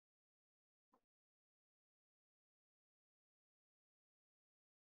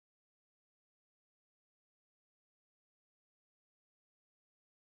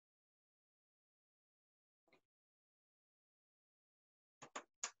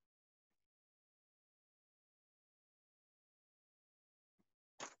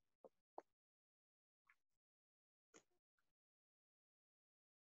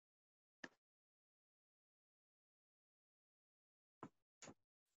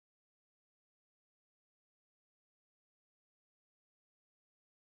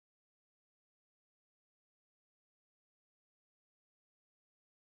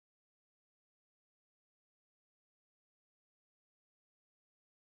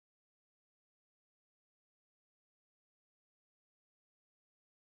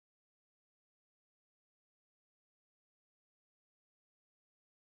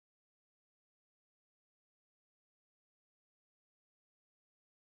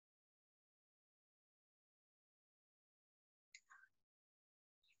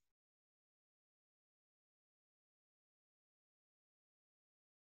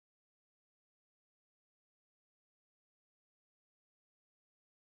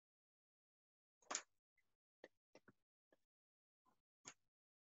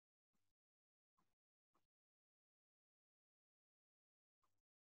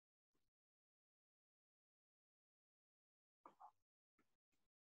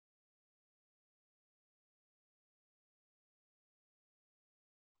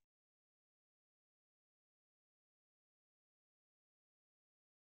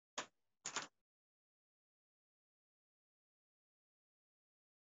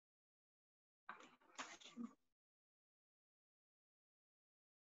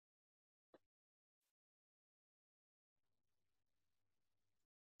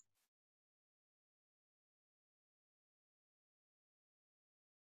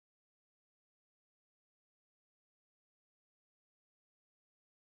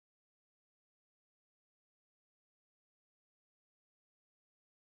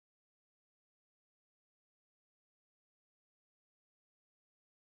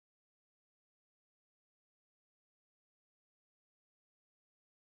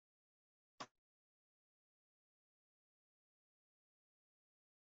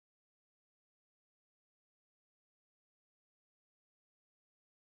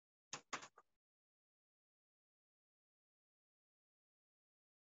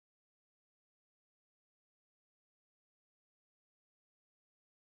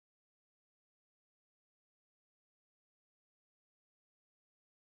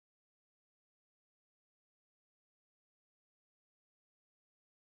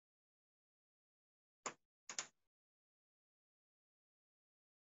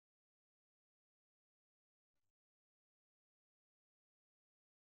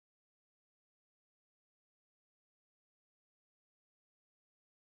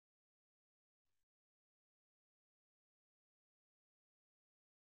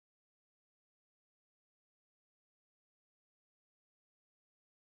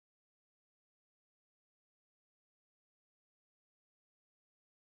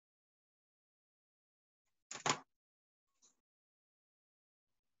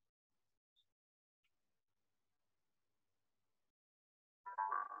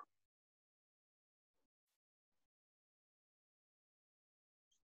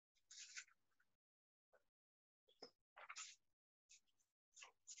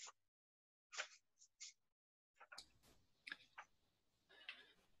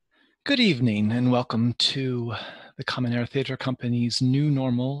Good evening and welcome to the Common Air Theatre Company's New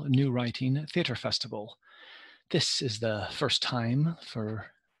Normal, New Writing Theatre Festival. This is the first time for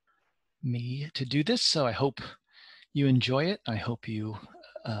me to do this, so I hope you enjoy it. I hope you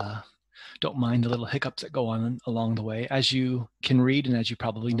don't mind the little hiccups that go on along the way. As you can read and as you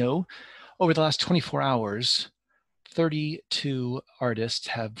probably know, over the last 24 hours, 32 artists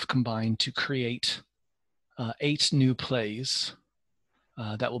have combined to create 8 new plays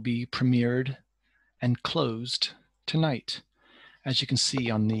that will be premiered and closed tonight. As you can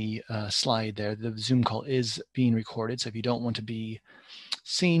see on the slide there, the Zoom call is being recorded. So if you don't want to be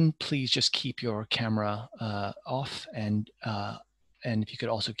seen, please just keep your camera off, and if you could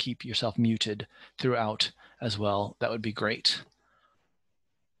also keep yourself muted throughout as well, that would be great.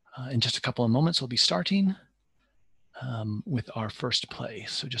 In just a couple of moments, we'll be starting with our first play.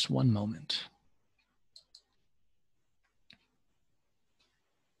 So just one moment.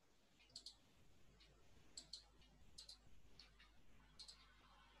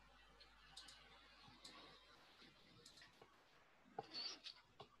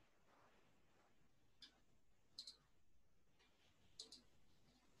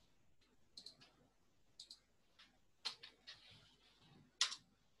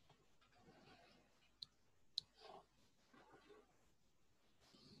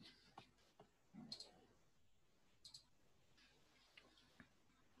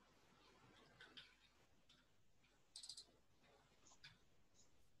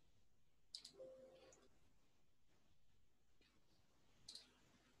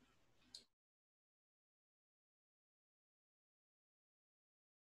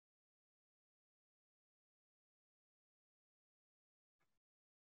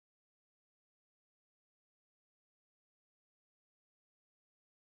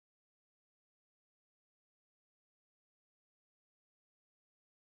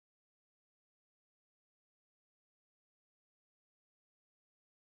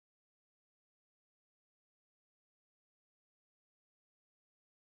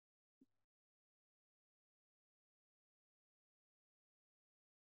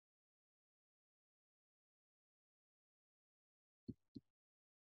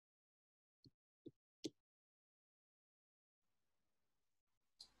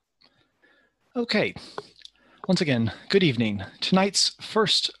 Okay, once again, good evening. Tonight's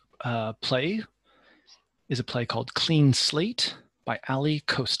first play is a play called Clean Slate by Allie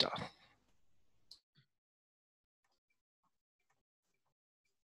Costa.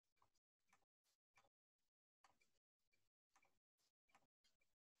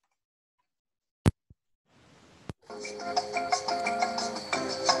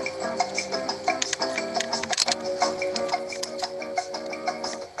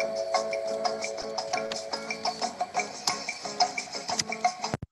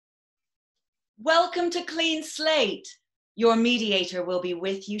 Welcome to Clean Slate. Your mediator will be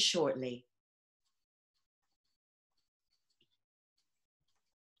with you shortly.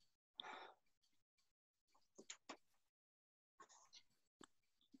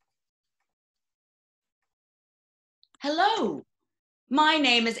 Hello, my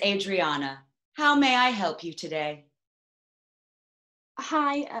name is Adriana. How may I help you today?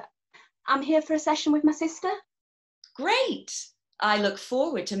 Hi, I'm here for a session with my sister. Great. I look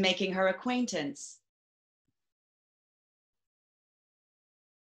forward to making her acquaintance.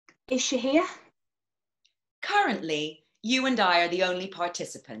 Is she here? Currently, you and I are the only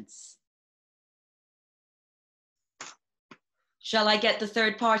participants. Shall I get the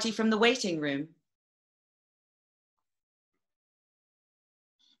third party from the waiting room?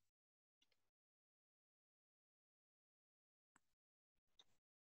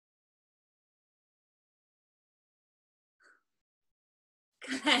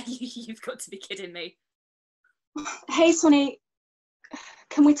 You've got to be kidding me. Hey, Sonny,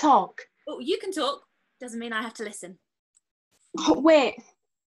 can we talk? Oh, you can talk. Doesn't mean I have to listen. Oh, wait,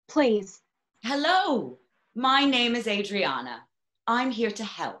 please. Hello, my name is Adriana. I'm here to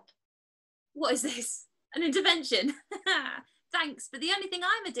help. What is this? An intervention? Thanks, but the only thing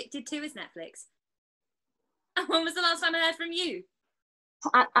I'm addicted to is Netflix. And when was the last time I heard from you?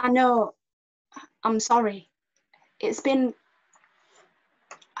 I know. I'm sorry. It's been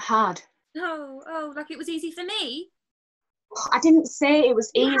hard. Oh, like it was easy for me? I didn't say it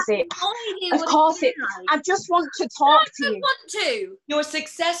was easy. Of course it. I just want to talk to you. I want to. Your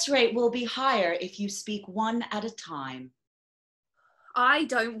success rate will be higher if you speak one at a time. I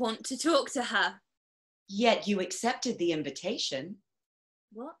don't want to talk to her. Yet you accepted the invitation.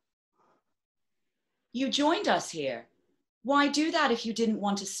 What? You joined us here. Why do that if you didn't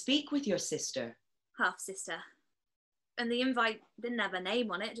want to speak with your sister? Half-sister. And the invite didn't have a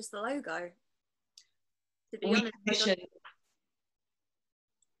name on it, just the logo. To be We honest, commissioned,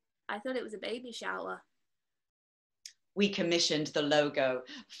 I thought it was a baby shower. we commissioned the logo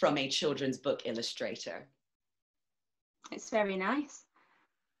from a children's book illustrator. It's very nice.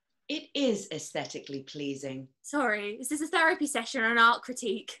 It is aesthetically pleasing. Sorry, is this a therapy session or an art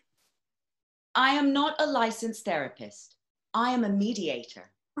critique? I am not a licensed therapist. I am a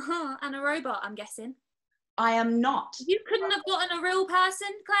mediator. And a robot, I'm guessing. I am not. You couldn't have gotten a real person,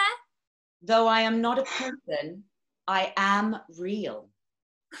 Claire? Though I am not a person, I am real.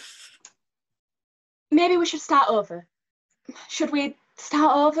 Maybe we should start over. Should we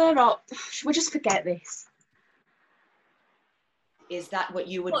start over, or should we just forget this? Is that what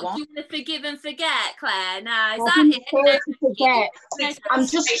you would What, want? do you want to forgive and forget, Claire? Nah, is I that didn't it? say to forget. No, I'm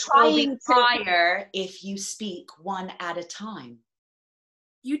just It will be trying to. prior if you speak one at a time.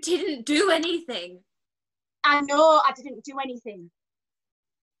 you didn't do anything. I know I didn't do anything.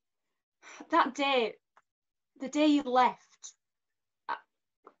 That day, the day you left,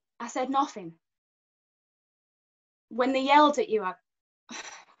 I said nothing. When they yelled at you, I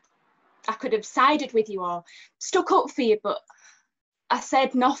could have sided with you or stuck up for you, but I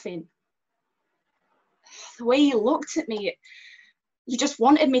said nothing. The way you looked at me, you just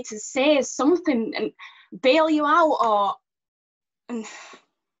wanted me to say something and bail you out, and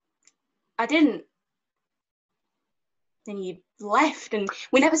I didn't. Then you left and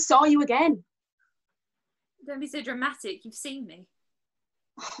we never saw you again. Don't be so dramatic. You've seen me.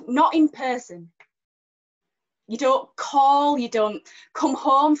 Not in person. You don't call, you don't come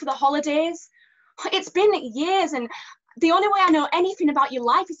home for the holidays. It's been years, and the only way I know anything about your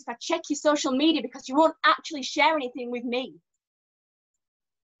life is if I check your social media, because you won't actually share anything with me.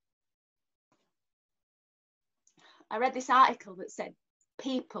 I read this article that said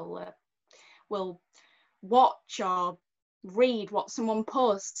people will watch or read what someone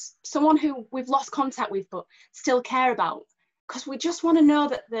posts, someone who we've lost contact with but still care about, because we just want to know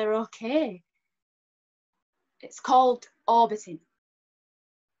that they're okay. It's called orbiting.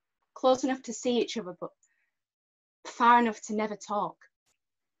 Close enough to see each other, but far enough to never talk.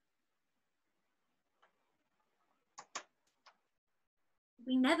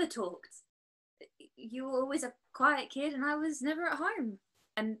 We never talked. You were always a quiet kid and I was never at home.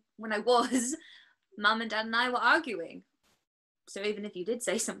 And when I was, Mum and Dad and I were arguing. So even if you did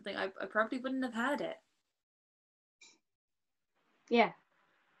say something, I probably wouldn't have heard it. Yeah.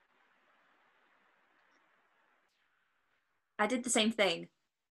 I did the same thing.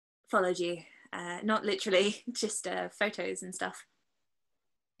 Followed you. Not literally, just photos and stuff.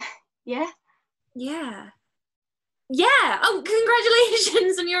 Yeah? Yeah. Yeah! Oh,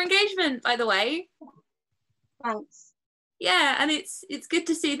 congratulations on your engagement, by the way. Thanks. Yeah, and it's good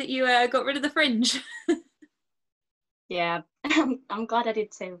to see that you got rid of the fringe. Yeah, I'm glad I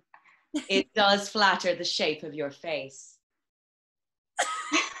did too. It does flatter the shape of your face.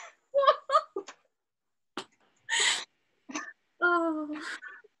 Oh.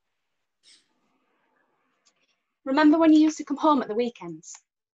 Remember when you used to come home at the weekends?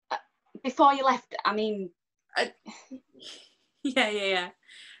 Before you left, I mean... Yeah.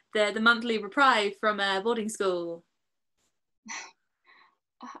 The monthly reprieve from boarding school.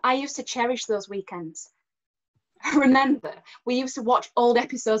 I used to cherish those weekends. Remember, we used to watch old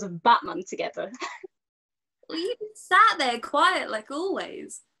episodes of Batman together. Well, you sat there quiet like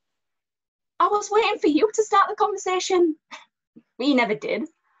always. I was waiting for you to start the conversation. We never did.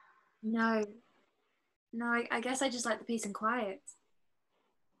 No, I guess I just like the peace and quiet.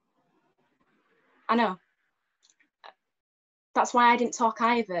 I know. That's why I didn't talk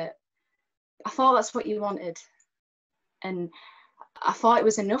either. I thought that's what you wanted. And I thought it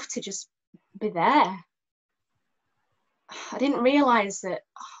was enough to just be there. I didn't realise that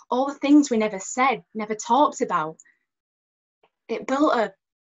all the things we never said, never talked about, it built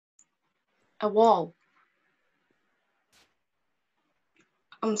a wall.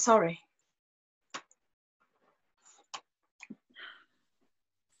 I'm sorry.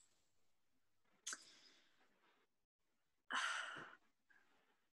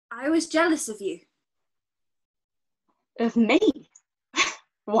 I was jealous of you. Of me?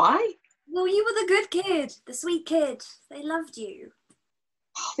 Why? Well, you were the good kid, the sweet kid. They loved you.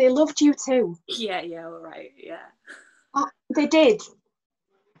 They loved you too. Yeah, all right, yeah. They did.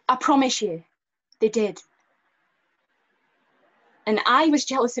 I promise you, they did. And I was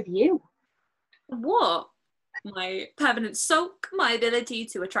jealous of you. What? My permanent sulk, my ability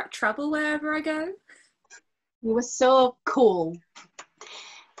to attract trouble wherever I go? You were so cool.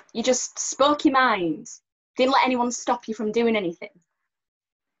 You just spoke your mind. Didn't let anyone stop you from doing anything.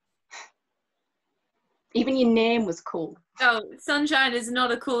 Even your name was cool. Oh, Sunshine is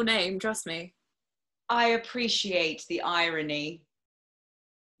not a cool name, trust me. I appreciate the irony,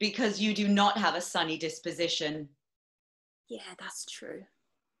 because you do not have a sunny disposition. Yeah, that's true.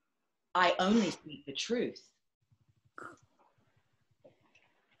 I only speak the truth.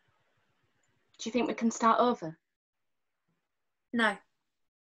 Do you think we can start over? No.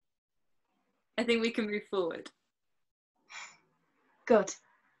 I think we can move forward. Good.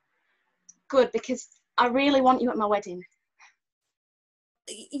 Good, because I really want you at my wedding.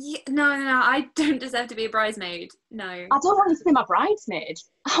 Yeah, no, I don't deserve to be a bridesmaid. No. I don't want you to be my bridesmaid.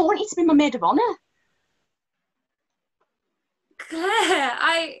 I want you to be my maid of honour. Claire,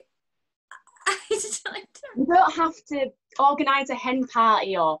 I You don't have to organise a hen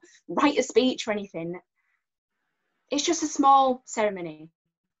party or write a speech or anything. It's just a small ceremony.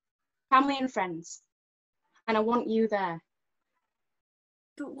 Family and friends. And I want you there.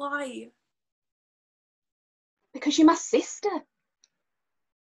 But why? Because you're my sister.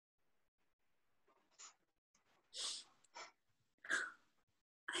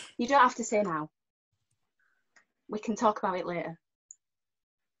 You don't have to say now. We can talk about it later.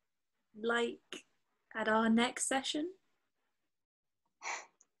 Like at our next session?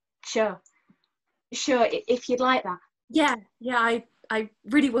 Sure, if you'd like that. Yeah, I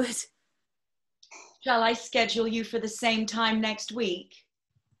really would. Shall I schedule you for the same time next week?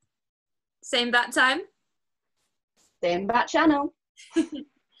 Same bat time? Same bat channel.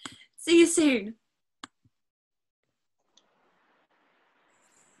 See you soon.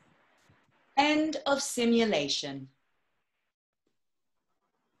 End of simulation.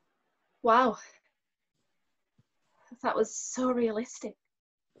 Wow. That was so realistic.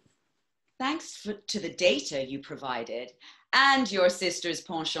 Thanks to the data you provided and your sister's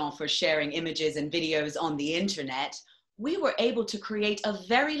penchant for sharing images and videos on the internet, we were able to create a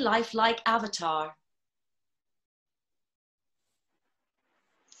very lifelike avatar.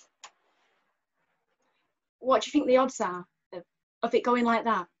 What do you think the odds are of it going like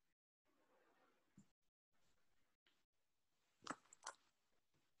that?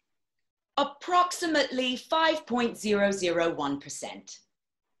 Approximately 5.001%.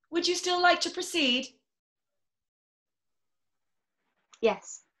 Would you still like to proceed?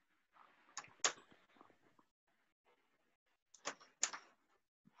 Yes.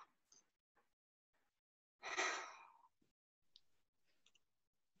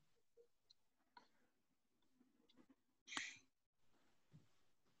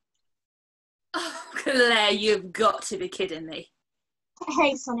 Oh, Claire, you've got to be kidding me.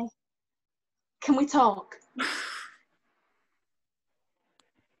 Hey, Sonny. Can we talk?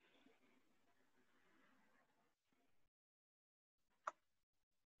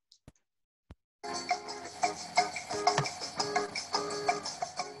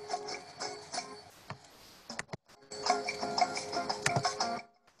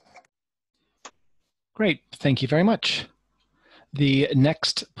 Great, thank you very much. The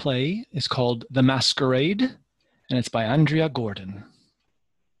next play is called The Masquerade, and it's by Andrea Gordon.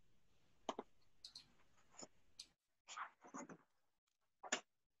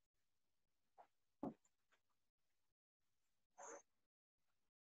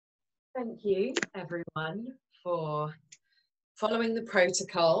 Thank you, everyone, for following the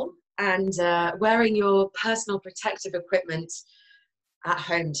protocol and wearing your personal protective equipment at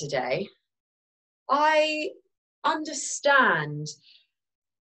home today. I understand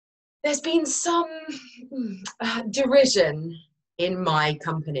there's been some derision in my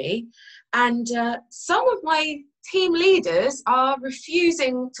company, and some of my team leaders are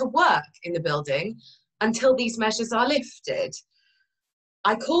refusing to work in the building until these measures are lifted.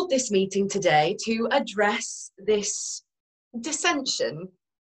 I called this meeting today to address this dissension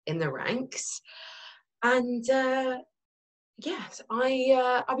in the ranks, and yes,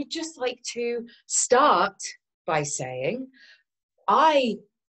 I would just like to start by saying I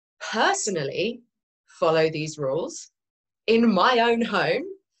personally follow these rules in my own home,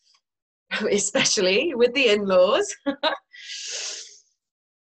 especially with the in-laws.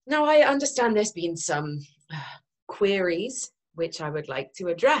 Now, I understand there's been some queries which I would like to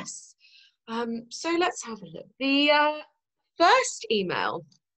address. So let's have a look. The first email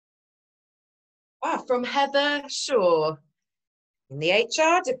from Heather Shaw in the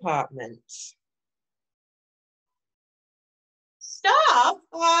HR department. Staff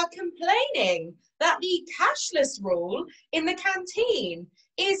are complaining that the cashless rule in the canteen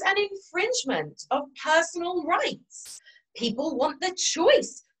is an infringement of personal rights. People want the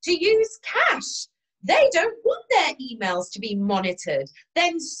choice to use cash. They don't want their emails to be monitored,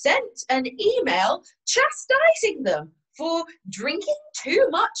 then sent an email chastising them for drinking too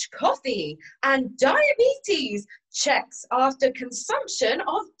much coffee and diabetes checks after consumption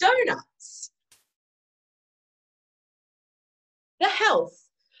of donuts. The health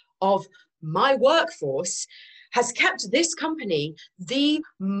of my workforce has kept this company the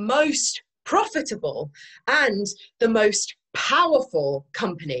most profitable and the most powerful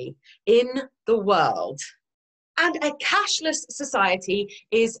company in the world. And a cashless society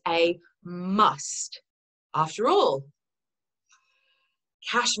is a must. After all,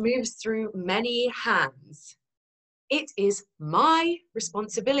 cash moves through many hands. It is my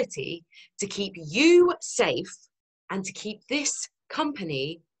responsibility to keep you safe and to keep this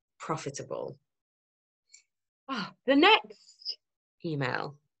company profitable. The next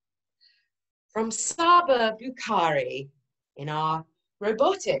email from Saba Bukhari in our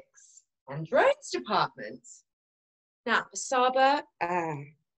robotics and drones department. Now, Saba,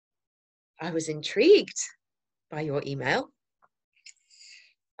 I was intrigued by your email.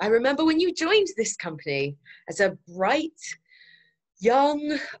 I remember when you joined this company as a bright,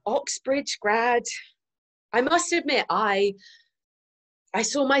 young Oxbridge grad. I must admit, I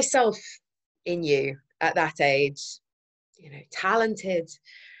saw myself in you at that age, you know, talented,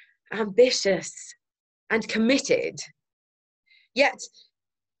 ambitious, and committed. Yet,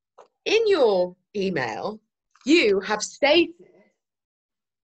 in your email, you have stated,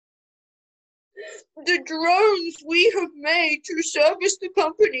 the drones we have made to service the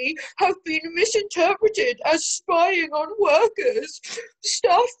company have been misinterpreted as spying on workers.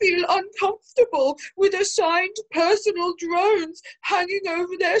 Staff feel uncomfortable with assigned personal drones hanging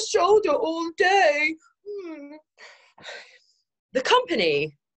over their shoulder all day. The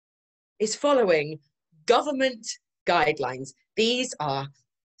company is following government guidelines. These are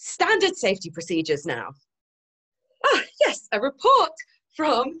standard safety procedures now. Yes, a report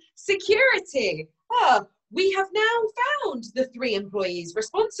from security. We have now found the 3 employees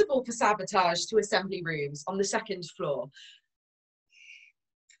responsible for sabotage to assembly rooms on the 2nd floor.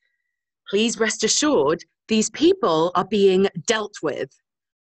 Please rest assured, these people are being dealt with.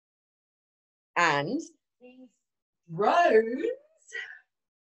 And these drones,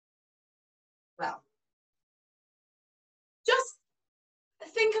 well, just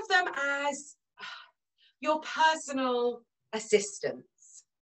think of them as your personal assistants.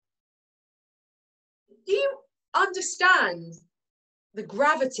 Do you understand the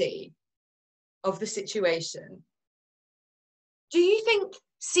gravity of the situation? Do you think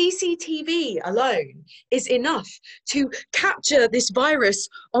CCTV alone is enough to capture this virus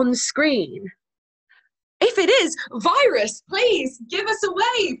on screen? If it is virus, please give us a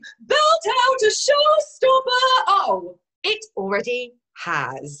wave. Belt out a showstopper. Oh, it already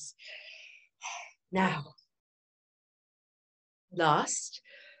has. Now, last,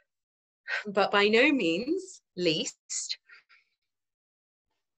 but by no means least,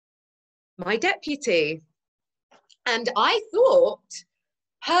 my deputy, and I thought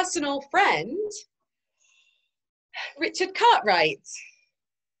personal friend, Richard Cartwright.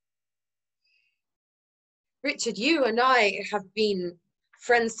 Richard, you and I have been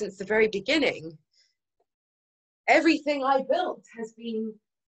friends since the very beginning. Everything I built has been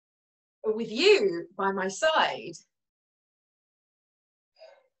with you by my side.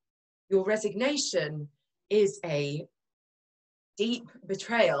 Your resignation is a deep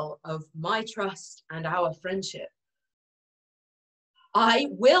betrayal of my trust and our friendship. I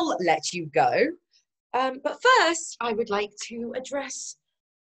will let you go, but first I would like to address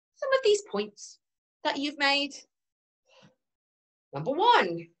some of these points that you've made. Number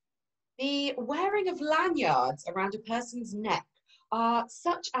 1, the wearing of lanyards around a person's neck are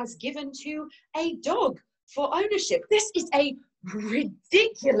such as given to a dog for ownership. This is a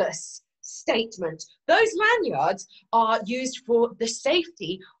ridiculous statement. Those lanyards are used for the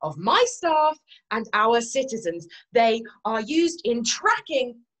safety of my staff and our citizens. They are used in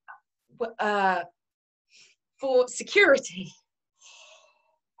tracking for security.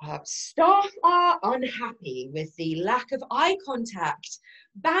 Staff are unhappy with the lack of eye contact,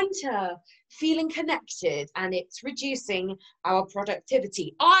 banter, feeling connected, and it's reducing our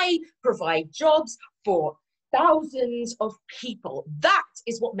productivity. I provide jobs for thousands of people. That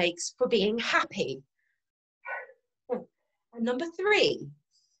is what makes for being happy. And number 3,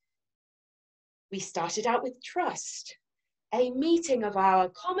 we started out with trust, a meeting of our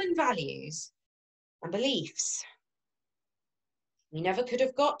common values and beliefs. We never could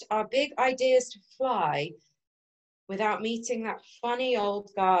have got our big ideas to fly without meeting that funny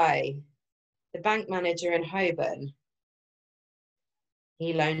old guy, the bank manager in Holborn.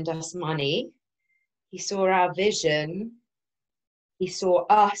 He loaned us money. He saw our vision. He saw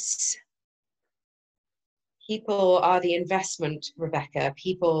us. People are the investment, Rebecca.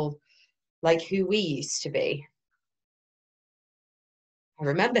 People like who we used to be. I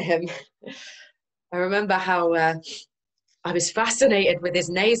remember him. I remember how I was fascinated with his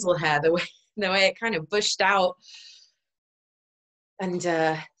nasal hair, the way it kind of bushed out and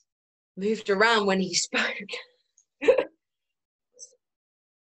moved around when he spoke.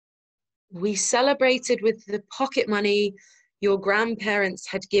 We celebrated with the pocket money your grandparents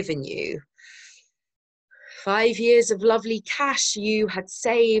had given you. 5 years of lovely cash you had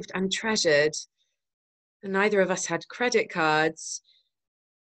saved and treasured. And neither of us had credit cards.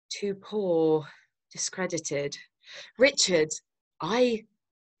 Too poor, discredited. Richard, I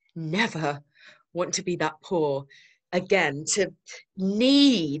never want to be that poor again, to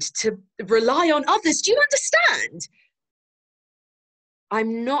need to rely on others. Do you understand?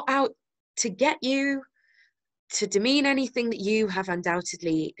 I'm not out to get you, to demean anything that you have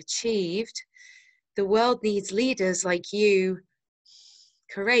undoubtedly achieved. The world needs leaders like you,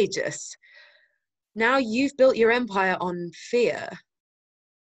 courageous. Now you've built your empire on fear.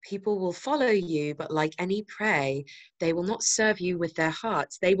 People will follow you, but like any prey, they will not serve you with their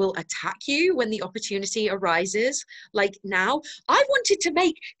hearts. They will attack you when the opportunity arises. Like now, I wanted to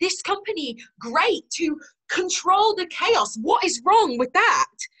make this company great, to control the chaos. What is wrong with that?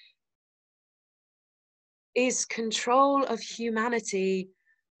 Is control of humanity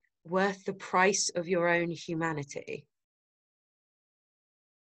worth the price of your own humanity?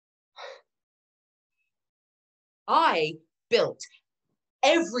 I built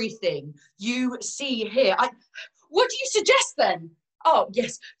everything you see here. What do you suggest then? Oh,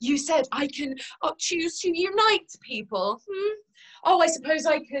 yes, you said I can choose to unite people. Oh, I suppose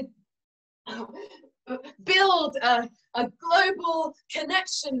I could build a global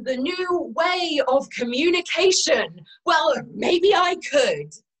connection, the new way of communication. Well, maybe I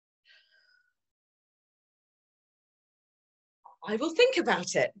could. I will think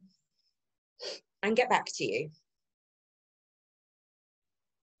about it and get back to you.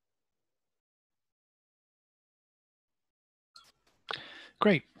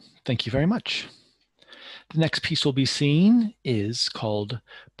 Great. Thank you very much. The next piece we'll be seeing is called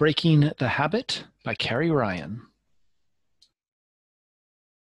Breaking the Habit by Kerry Ryan.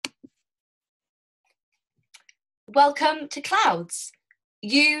 Welcome to Clouds.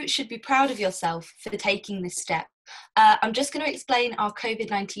 You should be proud of yourself for taking this step. I'm just going to explain our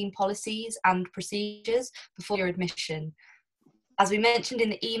COVID-19 policies and procedures before your admission. As we mentioned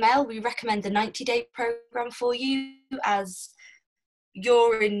in the email, we recommend the 90-day program for you as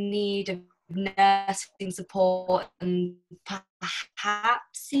you're in need of nursing support and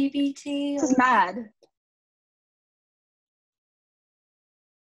perhaps CBT. This is mad.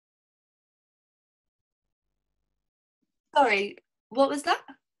 Sorry, what was that?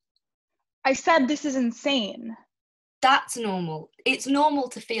 I said this is insane. That's normal. It's normal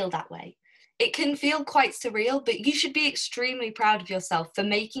to feel that way. It can feel quite surreal, but you should be extremely proud of yourself for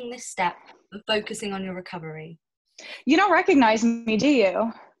making this step and focusing on your recovery. You don't recognize me, do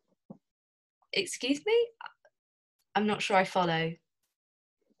you? Excuse me? I'm not sure I follow.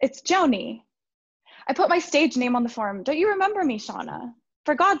 It's Joni. I put my stage name on the form. Don't you remember me, Shauna?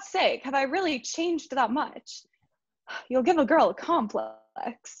 For God's sake, have I really changed that much? You'll give a girl a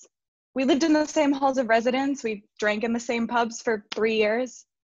complex. We lived in the same halls of residence. We drank in the same pubs for 3 years.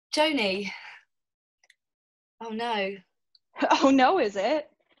 Joni. Oh no. Oh no, is it?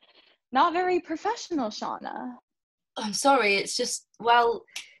 Not very professional, Shauna. I'm sorry, it's just, well...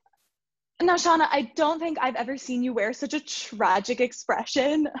 No, Shauna, I don't think I've ever seen you wear such a tragic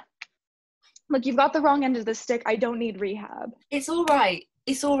expression. Look, you've got the wrong end of the stick. I don't need rehab. It's all right.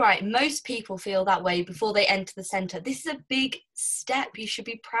 It's all right. Most people feel that way before they enter the centre. This is a big step you should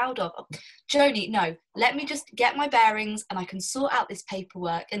be proud of. Joni, no, let me just get my bearings and I can sort out this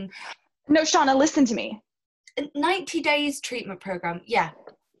paperwork. And no, Shauna, listen to me. 90 days treatment program. Yeah,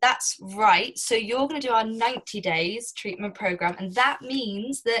 that's right. So you're going to do our 90 days treatment program. And that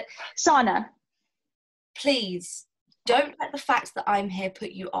means that... Shauna. Please. Don't let the fact that I'm here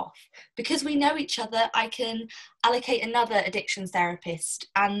put you off. Because we know each other, I can allocate another addictions therapist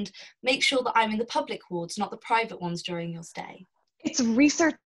and make sure that I'm in the public wards, not the private ones during your stay. It's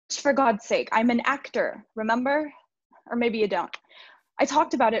research, for God's sake. I'm an actor, remember? Or maybe you don't. I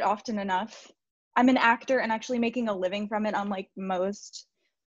talked about it often enough. I'm an actor and actually making a living from it, unlike most.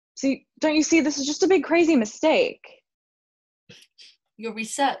 See, don't you see, this is just a big crazy mistake. You're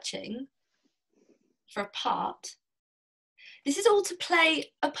researching for a part. This is all to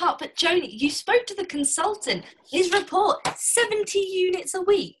play a part, but Joni, you spoke to the consultant. His report, 70 units a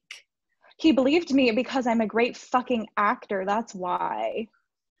week. He believed me because I'm a great fucking actor, that's why.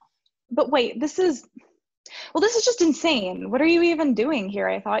 But wait, this is Well, this is just insane. What are you even doing here?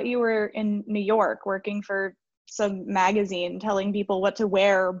 I thought you were in New York working for some magazine telling people what to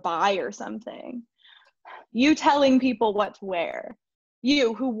wear or buy or something. You telling people what to wear.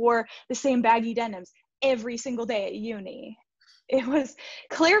 You who wore the same baggy denims every single day at uni. It was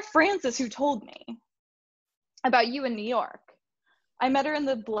Claire Francis who told me about you in New York. I met her in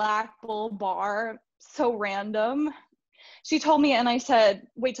the Black Bull bar, so random. She told me and I said,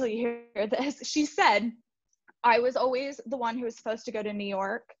 wait till you hear this. She said, I was always the one who was supposed to go to New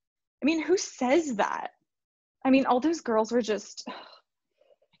York. I mean, who says that? I mean, all those girls were just,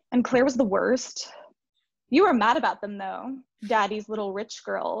 and Claire was the worst. You were mad about them though, daddy's little rich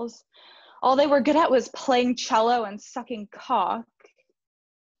girls. All they were good at was playing cello and sucking cock.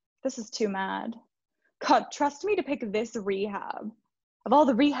 This is too mad. God, trust me to pick this rehab. Of all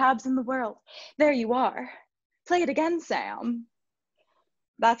the rehabs in the world, there you are. Play it again, Sam.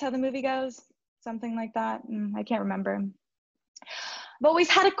 That's how the movie goes? Something like that? I can't remember. I've always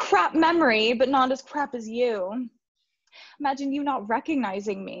had a crap memory, but not as crap as you. Imagine you not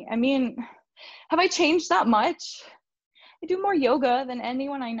recognizing me. I mean, have I changed that much? I do more yoga than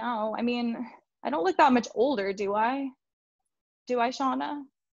anyone I know. I mean, I don't look that much older, do I? Do I, Shauna?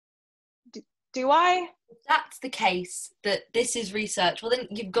 Do I? If that's the case, that this is research, well then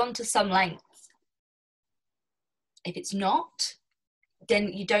you've gone to some lengths. If it's not,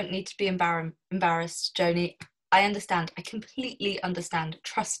 then you don't need to be embarrassed, Joni. I understand. I completely understand.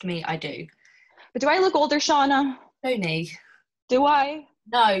 Trust me, I do. But do I look older, Shauna? Joni. Do I?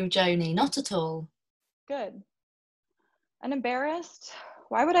 No, Joni, not at all. Good. And embarrassed?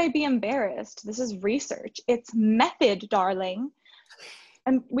 Why would I be embarrassed? This is research. It's method, darling.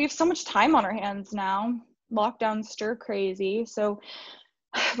 And we have so much time on our hands now. Lockdown stir crazy. So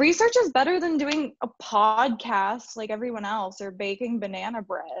research is better than doing a podcast like everyone else or baking banana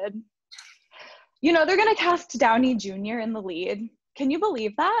bread. You know, they're going to cast Downey Jr. in the lead. Can you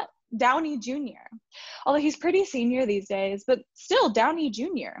believe that? Downey Jr. Although he's pretty senior these days, but still Downey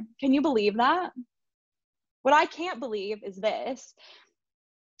Jr. Can you believe that? What I can't believe is this.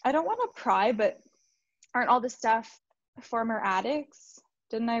 I don't want to pry, but aren't all the staff former addicts?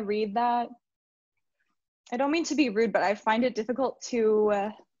 Didn't I read that? I don't mean to be rude, but I find it difficult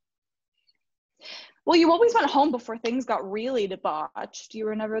to, well, you always went home before things got really debauched. You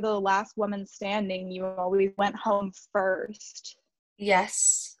were never the last woman standing. You always went home first.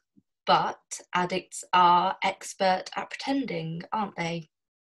 Yes, but addicts are expert at pretending, aren't they?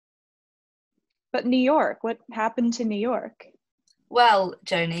 But New York, what happened to New York? Well,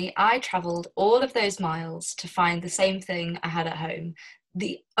 Joni, I travelled all of those miles to find the same thing I had at home.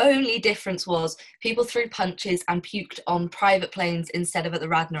 The only difference was people threw punches and puked on private planes instead of at the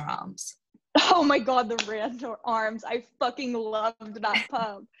Radnor Arms. Oh my God, the Radnor Arms. I fucking loved that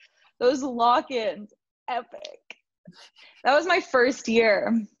pub. Those lock-ins, epic. That was my first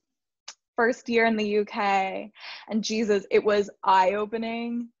year in the UK. And Jesus, it was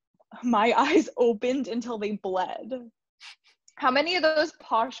eye-opening. My eyes opened until they bled. How many of those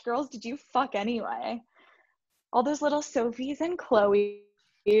posh girls did you fuck anyway? All those little Sophies and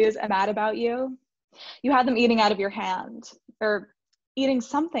Chloes are mad about you. You had them eating out of your hand, or eating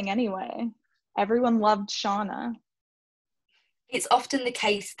something anyway. Everyone loved Shauna. It's often the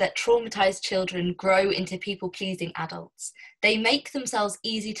case that traumatized children grow into people-pleasing adults. They make themselves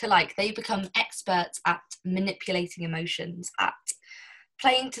easy to like. They become experts at manipulating emotions, at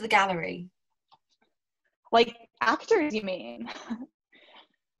playing to the gallery. Like actors, you mean?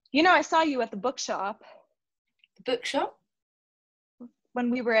 You know, I saw you at the bookshop. The bookshop? When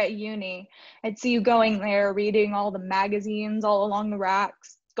we were at uni, I'd see you going there, reading all the magazines all along the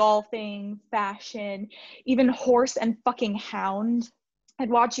racks, golfing, fashion, even Horse and fucking Hound. I'd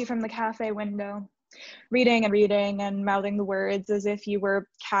watch you from the cafe window, reading and mouthing the words as if you were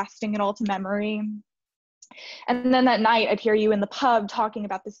casting it all to memory. And then that night, I'd hear you in the pub talking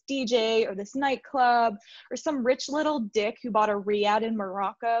about this DJ or this nightclub or some rich little dick who bought a riad in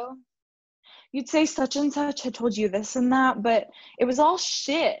Morocco. You'd say such and such had told you this and that, but it was all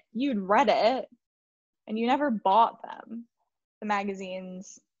shit. You'd read it, and you never bought them, the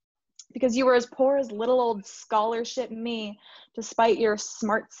magazines, because you were as poor as little old scholarship me, despite your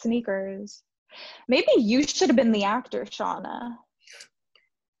smart sneakers. Maybe you should have been the actor, Shauna.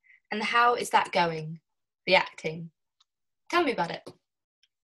 And how is that going? The acting? Tell me about it.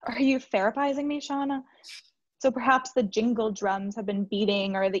 Are you therapizing me, Shauna? So perhaps the jingle drums have been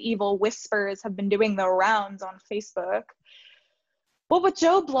beating or the evil whispers have been doing the rounds on Facebook. Well, what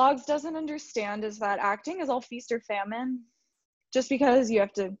Joe Blogs doesn't understand is that acting is all feast or famine. Just because you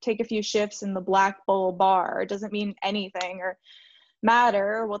have to take a few shifts in the Black Bull bar doesn't mean anything, or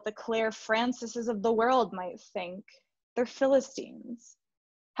matter what the Claire Francises of the world might think. They're Philistines.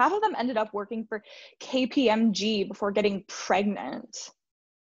 Half of them ended up working for KPMG before getting pregnant.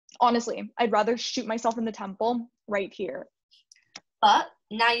 Honestly, I'd rather shoot myself in the temple right here. But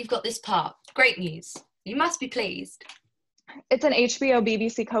now you've got this part. Great news. You must be pleased. It's an HBO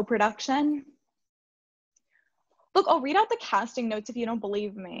BBC co-production. Look, I'll read out the casting notes if you don't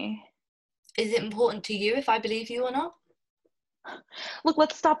believe me. Is it important to you if I believe you or not? Look,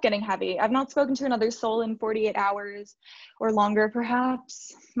 let's stop getting heavy. I've not spoken to another soul in 48 hours or longer,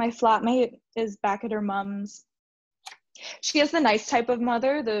 perhaps. My flatmate is back at her mum's. She is the nice type of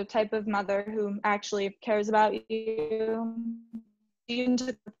mother, the type of mother who actually cares about you.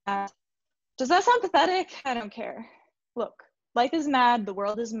 Does that sound pathetic? I don't care. Look, life is mad, the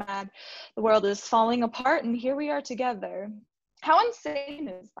world is mad, the world is falling apart, and here we are together. How insane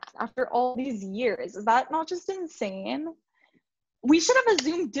is that after all these years? Is that not just insane? We should have a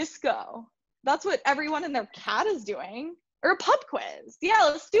Zoom disco. That's what everyone and their cat is doing. Or a pub quiz. Yeah,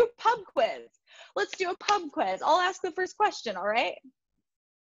 let's do a pub quiz. Let's do a pub quiz. I'll ask the first question, all right?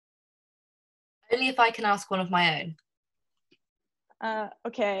 Only if I can ask one of my own.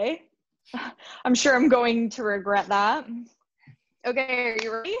 Okay. I'm sure I'm going to regret that. Okay, are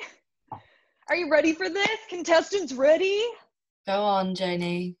you ready? Are you ready for this? Contestants ready? Go on,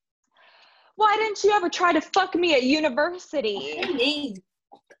 Joni. Why didn't you ever try to fuck me at university?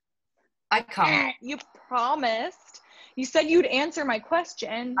 I can't. You promised. You said you'd answer my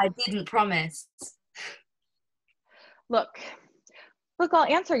question. I didn't promise. Look, I'll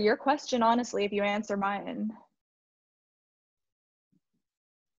answer your question honestly if you answer mine.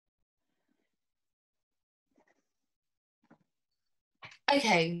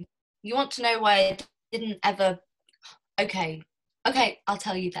 Okay, you want to know why I didn't ever... Okay, I'll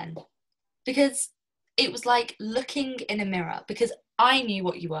tell you then. Because it was like looking in a mirror, because I knew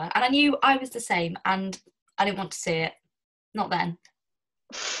what you were, and I knew I was the same, and I didn't want to see it. Not then.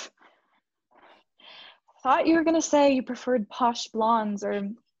 Thought you were gonna say you preferred posh blondes, or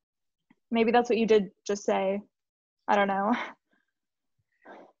maybe that's what you did just say. I don't know.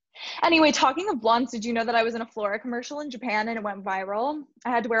 Anyway, talking of blondes, did you know that I was in a Flora commercial in Japan and it went viral? I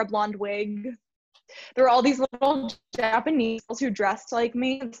had to wear a blonde wig. There were all these little Japanese who dressed like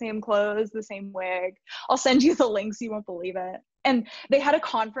me, the same clothes, the same wig. I'll send you the links, you won't believe it. And they had a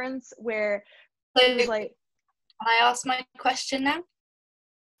conference where it was like... Can I ask my question now?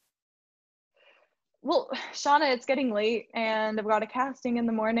 Well, Shauna, it's getting late and I've got a casting in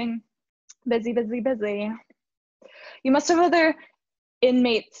the morning. Busy. You must have other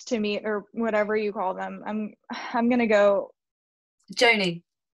inmates to meet, or whatever you call them. I'm gonna go. Joni.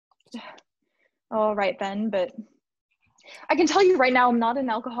 All right then, but I can tell you right now I'm not an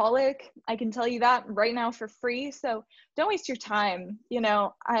alcoholic. I can tell you that right now for free, so don't waste your time. You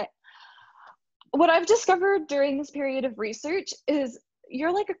know, what I've discovered during this period of research is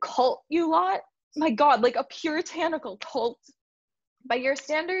you're like a cult, you lot. My God, like a puritanical cult. By your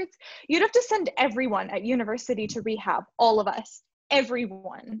standards, you'd have to send everyone at university to rehab, all of us,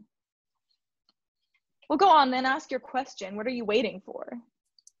 everyone. Well, go on then, ask your question. What are you waiting for?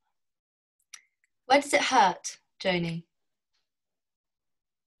 Where does it hurt, Joni?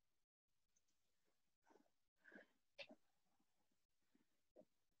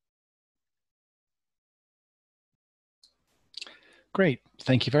 Great,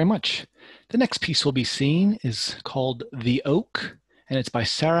 thank you very much. The next piece we'll be seeing is called The Oak, and it's by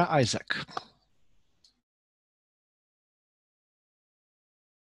Sarah Isaac.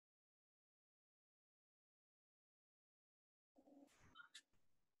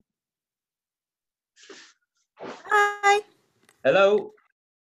 Hi. Hello.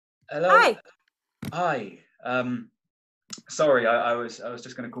 Hi. Hi. Sorry, I was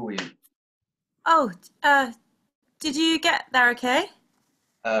just going to call you. Oh, did you get there okay?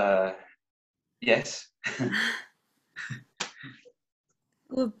 Yes.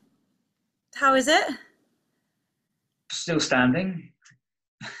 Well, how is it? Still standing.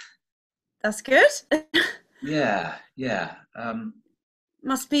 That's good. Yeah.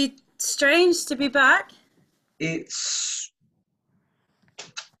 Must be strange to be back. It's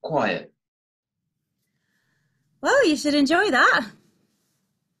quiet. Well, you should enjoy that.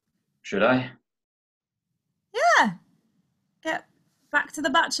 Should I? Yeah. Get back to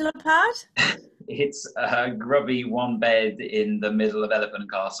the bachelor pad. It's a grubby one bed in the middle of Elephant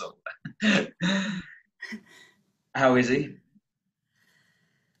and Castle. How is he?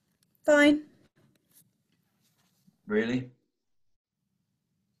 Fine. Really?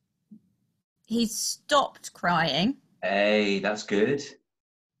 He stopped crying. Hey, that's good.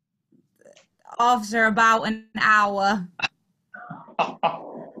 After about an hour.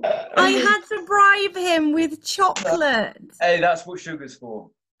 I had to bribe him with chocolate. Hey, that's what sugar's for.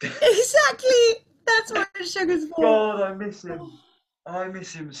 Exactly. That's what sugar's for. God, I miss him. I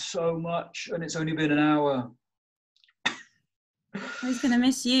miss him so much, and it's only been an hour. He's going to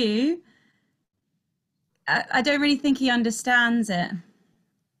miss you. I don't really think he understands it.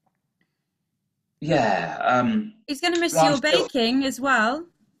 Yeah. He's going to miss Well, your baking as well.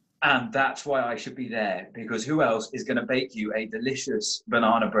 And that's why I should be there, because who else is going to bake you a delicious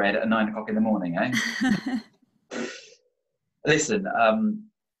banana bread at 9 o'clock in the morning, eh? Listen,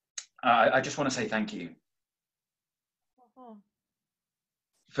 I just want to say thank you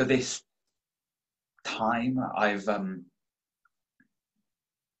for this time. I've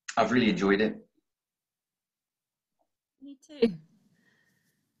really enjoyed it. Me too.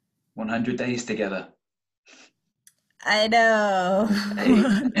 100 days together. I know.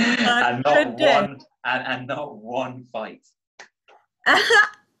 and not one fight. Yeah,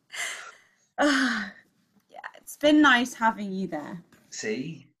 it's been nice having you there.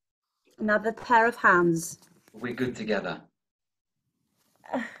 See? Another pair of hands. We're good together.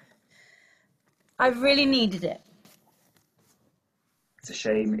 I've really needed it. It's a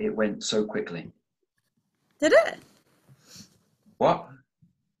shame it went so quickly. Did it? What?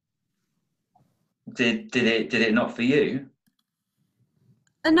 Did it not for you?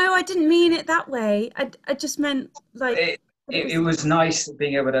 No, I didn't mean it that way. I just meant like it was nice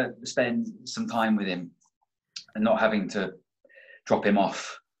being able to spend some time with him and not having to drop him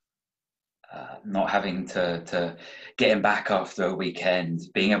off, not having to get him back after a weekend,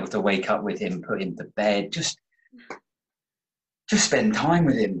 being able to wake up with him, put him to bed, just spend time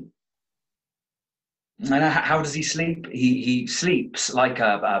with him. And how does he sleep? He sleeps like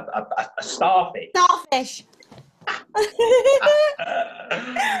a starfish. Starfish.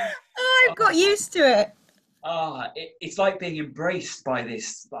 I've got used to it. It's like being embraced by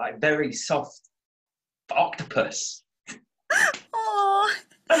this like very soft octopus. Oh,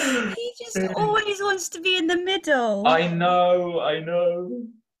 he just always wants to be in the middle. I know.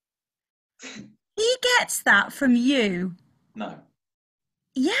 He gets that from you. No.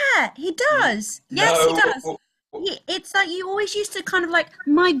 Yeah, he does. Yes, No. he does. It's like you always used to kind of like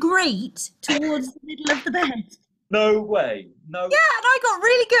migrate towards the middle of the bed. No way. No. Yeah, and I got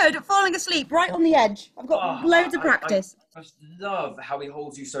really good at falling asleep right on the edge. I've got loads of practice. I just love how he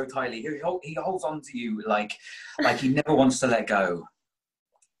holds you so tightly. He holds on to you like he never wants to let go.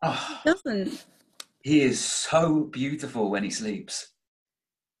 Oh, He doesn't. he is so beautiful when he sleeps.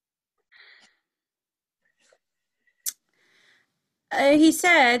 He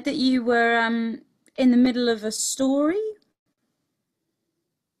said that you were in the middle of a story.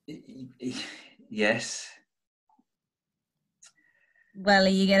 Yes. Well, are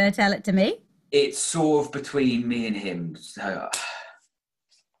you going to tell it to me? It's sort of between me and him. So,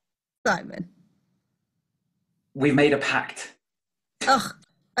 Simon. we've made a pact. Ugh,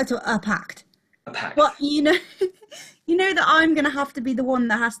 a pact. A pact. Well, you know that I'm going to have to be the one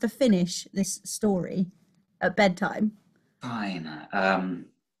that has to finish this story at bedtime. Fine.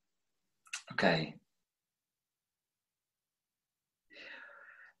 Okay.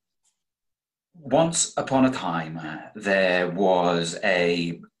 Once upon a time, there was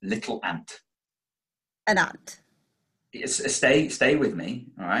a little ant. An ant. Stay with me,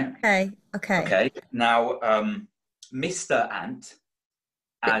 all right? Okay. Okay. Now, Mr. Ant,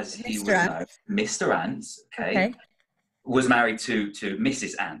 as he was known, Mr. Ant, okay, was married to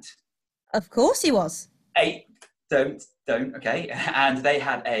Mrs. Ant. Of course he was. Don't, okay. And they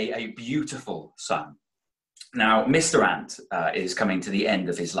had a beautiful son. Now, Mr. Ant is coming to the end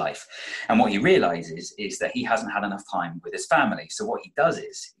of his life. And what he realizes is that he hasn't had enough time with his family. So what he does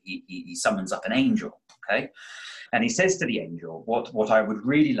is he summons up an angel, okay? And he says to the angel, what I would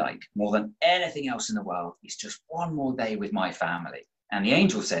really like more than anything else in the world is just one more day with my family. And the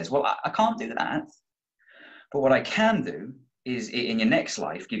angel says, well, I can't do that. But what I can do is in your next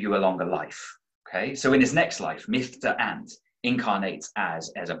life, give you a longer life. Okay, so in his next life, Mr. Ant incarnates as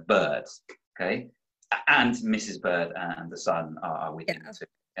a bird, okay? And Mrs. Bird and the son are with him too,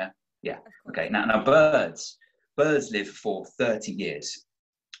 yeah? Okay, now birds live for 30 years,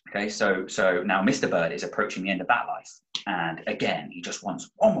 okay? So now Mr. Bird is approaching the end of that life, and again, he just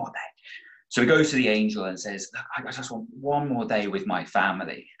wants one more day. So he goes to the angel and says, look, I just want one more day with my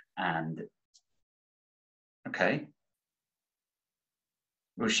family, and, okay.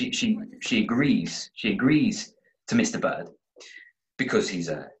 Well, she agrees. She agrees to Mr. Bird because he's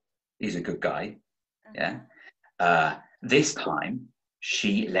a good guy. Yeah. This time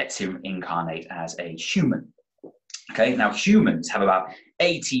she lets him incarnate as a human. Okay. Now humans have about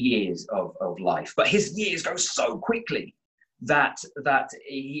 80 years of life, but his years go so quickly that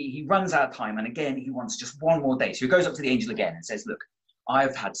he runs out of time, and again he wants just one more day. So he goes up to the angel again and says, look,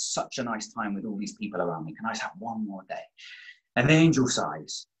 I've had such a nice time with all these people around me. Can I just have one more day? And the angel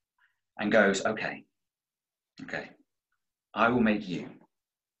sighs and goes, okay, I will make you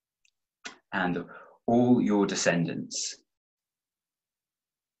and all your descendants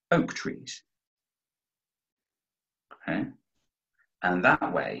oak trees. Okay? And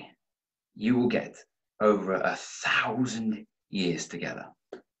that way you will get over 1,000 years together.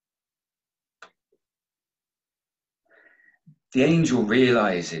 The angel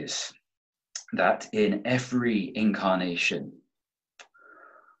realizes that in every incarnation,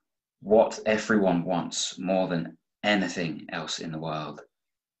 what everyone wants more than anything else in the world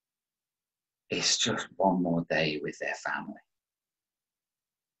is just one more day with their family.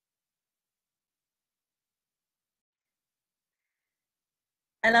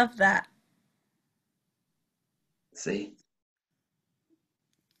 I love that. See?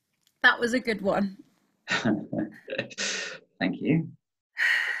 That was a good one. Thank you.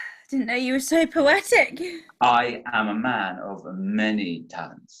 Didn't know you were so poetic. I am a man of many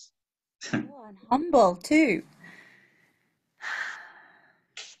talents. Oh, and humble too.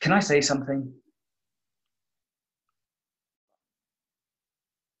 Can I say something?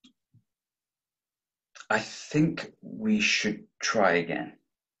 I think we should try again.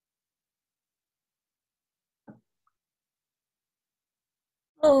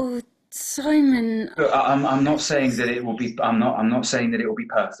 Oh, Simon. Look, I'm not saying that it will be. I'm not saying that it will be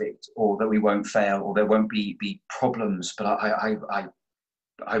perfect, or that we won't fail, or there won't be problems. But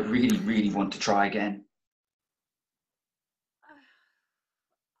I really, really want to try again.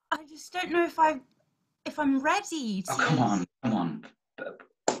 I just don't know if I'm ready to. Oh, come on.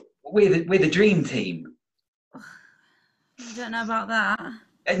 We're the dream team. I don't know about that.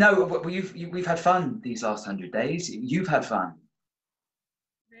 No, we've had fun these last 100 days. You've had fun.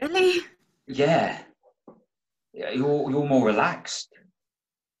 Really? Yeah. You're more relaxed.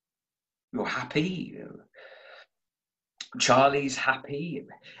 You're happy. Charlie's happy.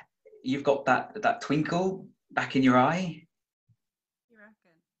 You've got that twinkle back in your eye. You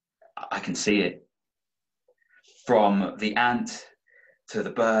reckon? I can see it. From the ant to the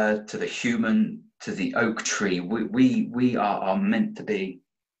bird to the human to the oak tree, we are meant to be.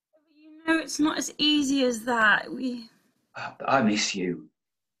 You know, it's not as easy as that. I miss you.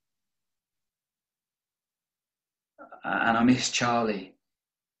 And I miss Charlie.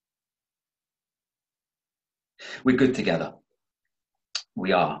 We're good together.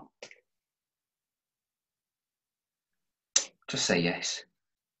 We are. Just say yes.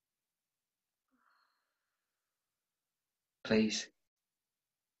 Please.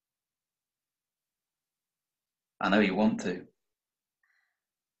 I know you want to.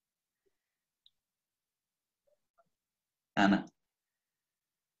 Anna.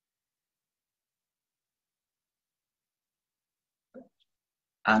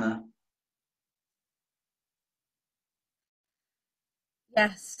 Anna.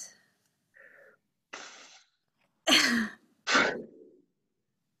 Yes. Okay.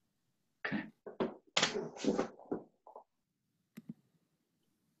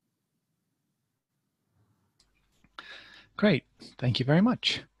 Great. Thank you very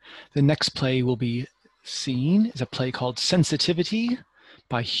much. The next play will be seen is a play called Sensitivity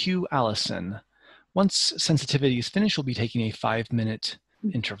by Hugh Allison. Once Sensitivity is finished, we'll be taking a 5-minute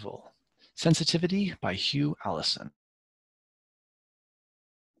interval. Sensitivity by Hugh Allison.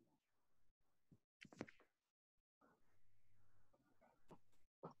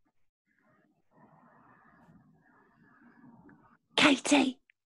 Katie.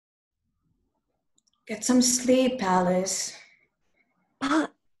 Get some sleep, Alice.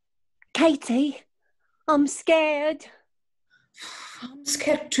 But, Katie, I'm scared. I'm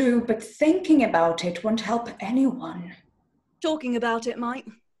scared too, but thinking about it won't help anyone. Talking about it might.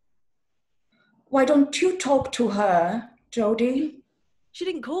 Why don't you talk to her, Jodie? She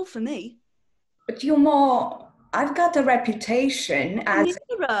didn't call for me. But you're more... I've got a reputation as...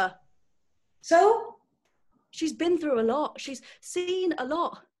 Lara. So? She's been through a lot. She's seen a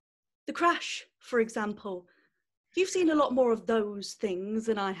lot. The crash, for example. You've seen a lot more of those things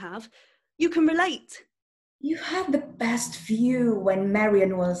than I have. You can relate. You had the best view when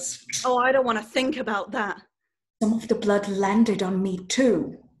Marion was... Oh, I don't want to think about that. Some of the blood landed on me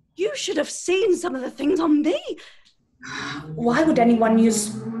too. You should have seen some of the things on me. Why would anyone use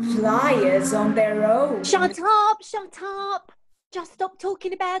flyers on their own? Shut up. Just stop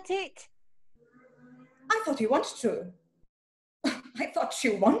talking about it. I thought you wanted to. I thought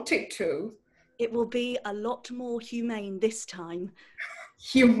you wanted to. It will be a lot more humane this time.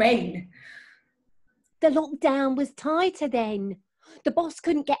 Humane? The lockdown was tighter then. The boss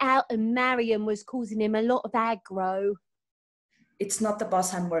couldn't get out and Marion was causing him a lot of aggro. It's not the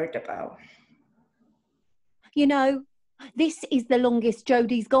boss I'm worried about. You know, this is the longest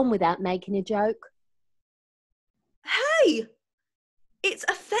Jodie's gone without making a joke. Hey! It's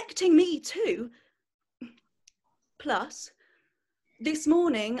affecting me too. Plus, this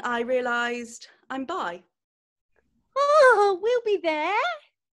morning I realised I'm bi. Oh, we'll be there.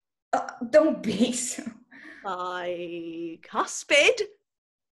 Don't be so. Bicuspid.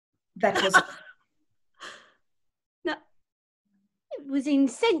 That was... No. It was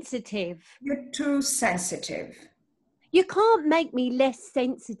insensitive. You're too sensitive. You can't make me less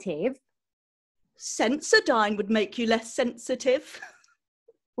sensitive. Sensodyne would make you less sensitive.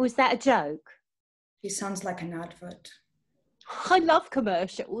 Was that a joke? He sounds like an advert. I love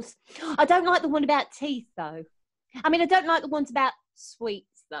commercials. I don't like the one about teeth, though. I mean, I don't like the ones about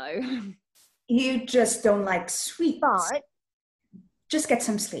sweets, though. You just don't like sweets. But... just get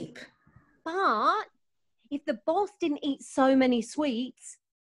some sleep. But if the boss didn't eat so many sweets,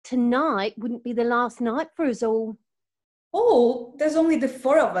 tonight wouldn't be the last night for us all. Oh, there's only the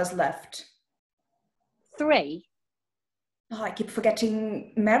 4 of us left. 3? Oh, I keep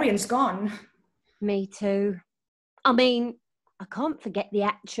forgetting Marion's gone. Me too. I mean, I can't forget the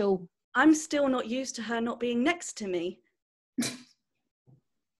actual... I'm still not used to her not being next to me.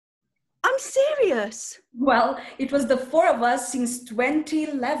 I'm serious. Well, it was the 4 of us since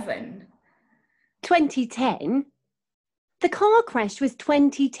 2011. 2010? The car crash was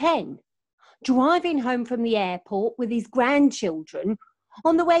 2010. Driving home from the airport with his grandchildren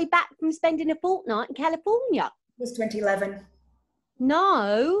on the way back from spending a fortnight in California. It was 2011.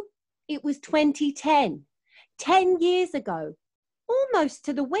 No, it was 2010. 10 years ago. Almost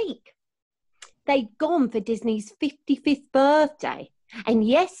to the week. They'd gone for Disney's 55th birthday. And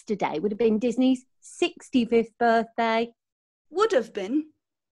yesterday would have been Disney's 65th birthday. Would have been.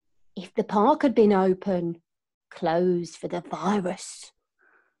 If the park had been open. Closed for the virus.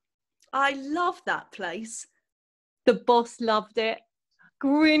 I love that place. The boss loved it.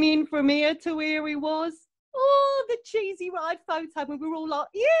 Grinning from ear to ear he was. Oh, the cheesy ride photo when we were all like,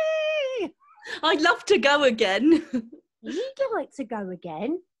 yay! I'd love to go again. He'd like to go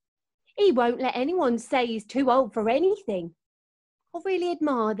again. He won't let anyone say he's too old for anything. I really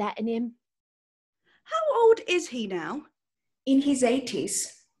admire that in him. How old is he now? In his 80s.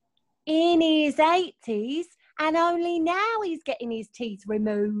 In his 80s, and only now he's getting his teeth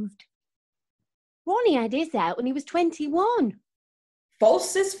removed. Ronnie had his out when he was 21.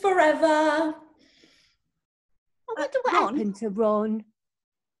 False is forever. I wonder what Ron? happened to Ron.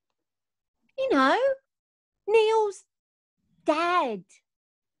 You know, Neil's dad.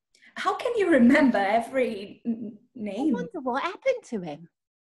 How can you remember every name? I wonder what happened to him.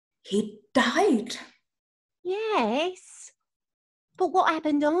 He died. Yes, but what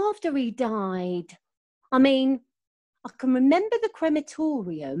happened after he died? I mean, I can remember the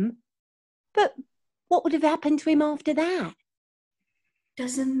crematorium, but what would have happened to him after that?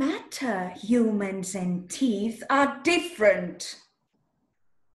 Doesn't matter. Humans and teeth are different.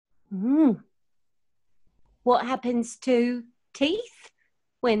 What happens to teeth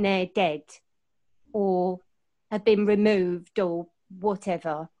when they're dead or have been removed or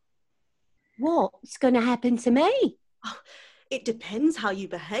whatever? What's going to happen to me? Oh, it depends how you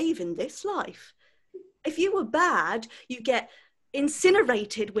behave in this life. If you were bad, you get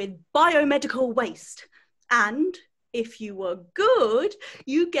incinerated with biomedical waste. And if you were good,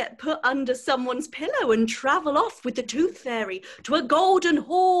 you get put under someone's pillow and travel off with the Tooth Fairy to a golden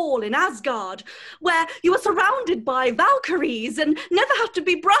hall in Asgard, where you are surrounded by Valkyries and never have to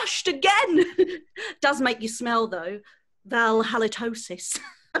be brushed again. Does make you smell, though. Valhalitosis.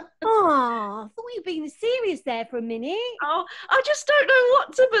 Oh, I thought you were being serious there for a minute. Oh, I just don't know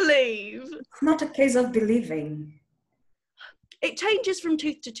what to believe. It's not a case of believing. It changes from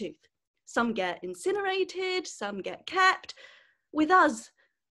tooth to tooth. Some get incinerated, some get kept. With us,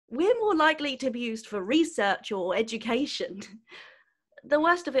 we're more likely to be used for research or education. The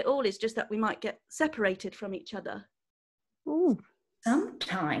worst of it all is just that we might get separated from each other. Ooh.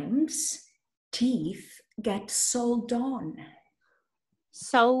 Sometimes teeth get sold on.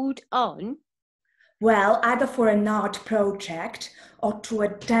 Sold on? Well, either for an art project or to a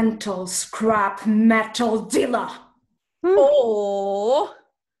dental scrap metal dealer. Or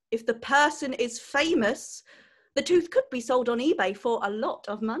if the person is famous, the tooth could be sold on eBay for a lot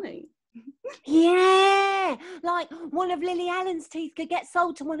of money. Yeah, like one of Lily Allen's teeth could get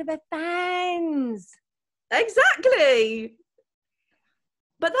sold to one of her fans. Exactly.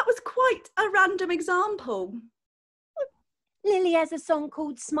 But that was quite a random example. Lily has a song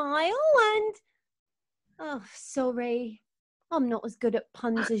called Smile, and Oh, sorry. I'm not as good at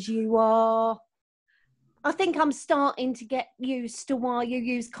puns as you are. I think I'm starting to get used to why you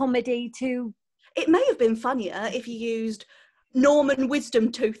use comedy to... It may have been funnier if you used Norman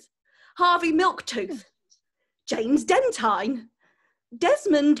Wisdom Tooth, Harvey Milk Tooth, James Dentine,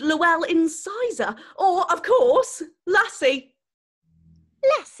 Desmond Llewellyn Incisor, or, of course, Lassie.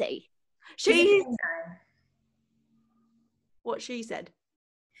 Lassie? She... What she said.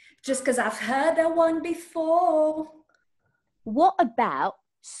 Just because I've heard that one before. What about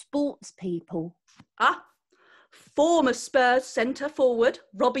sports people? Former Spurs centre forward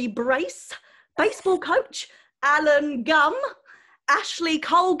Robbie Brace, baseball coach Alan Gum, Ashley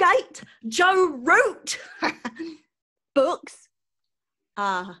Colgate, Joe Root. Books?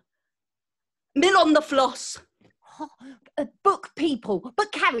 Mill on the Floss. Book people,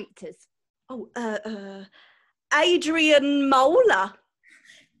 but characters. Adrian Mola.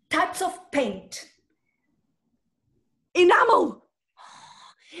 Types of paint. Enamel.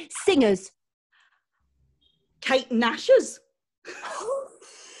 Singers. Kate Nashers.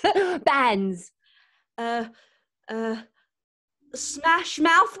 Bands. Smash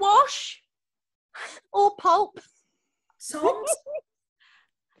Mouthwash. Or pulp. Songs.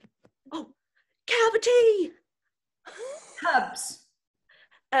 Cavity. Herbs.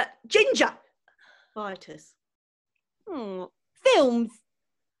 Ginger. Vitus. Films.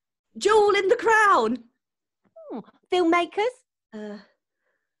 Jewel in the Crown. Filmmakers.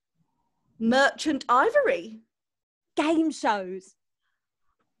 Merchant Ivory. Game shows.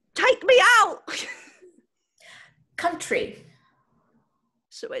 Take me out. Country.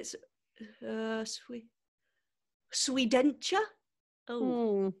 So it's Swedenture.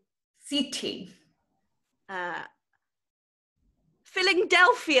 City.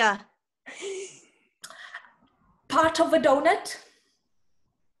 Philadelphia. Part of a donut.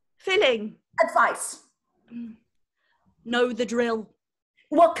 Filling. Advice. Know the drill.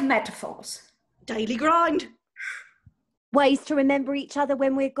 Work metaphors. Daily grind. Ways to remember each other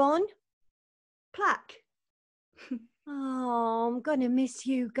when we're gone. Plaque. Oh, I'm gonna miss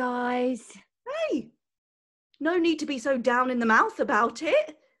you guys. Hey, no need to be so down in the mouth about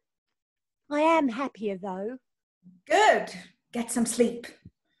it. I am happier though. Good. Get some sleep.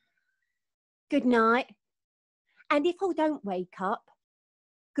 Good night. And if I don't wake up,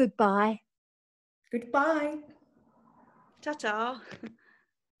 goodbye. Goodbye. Ta-ta.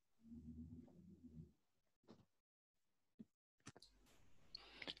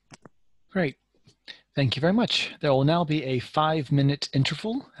 Great. Thank you very much. There will now be a 5-minute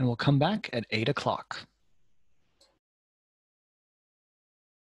interval, and we'll come back at 8 o'clock.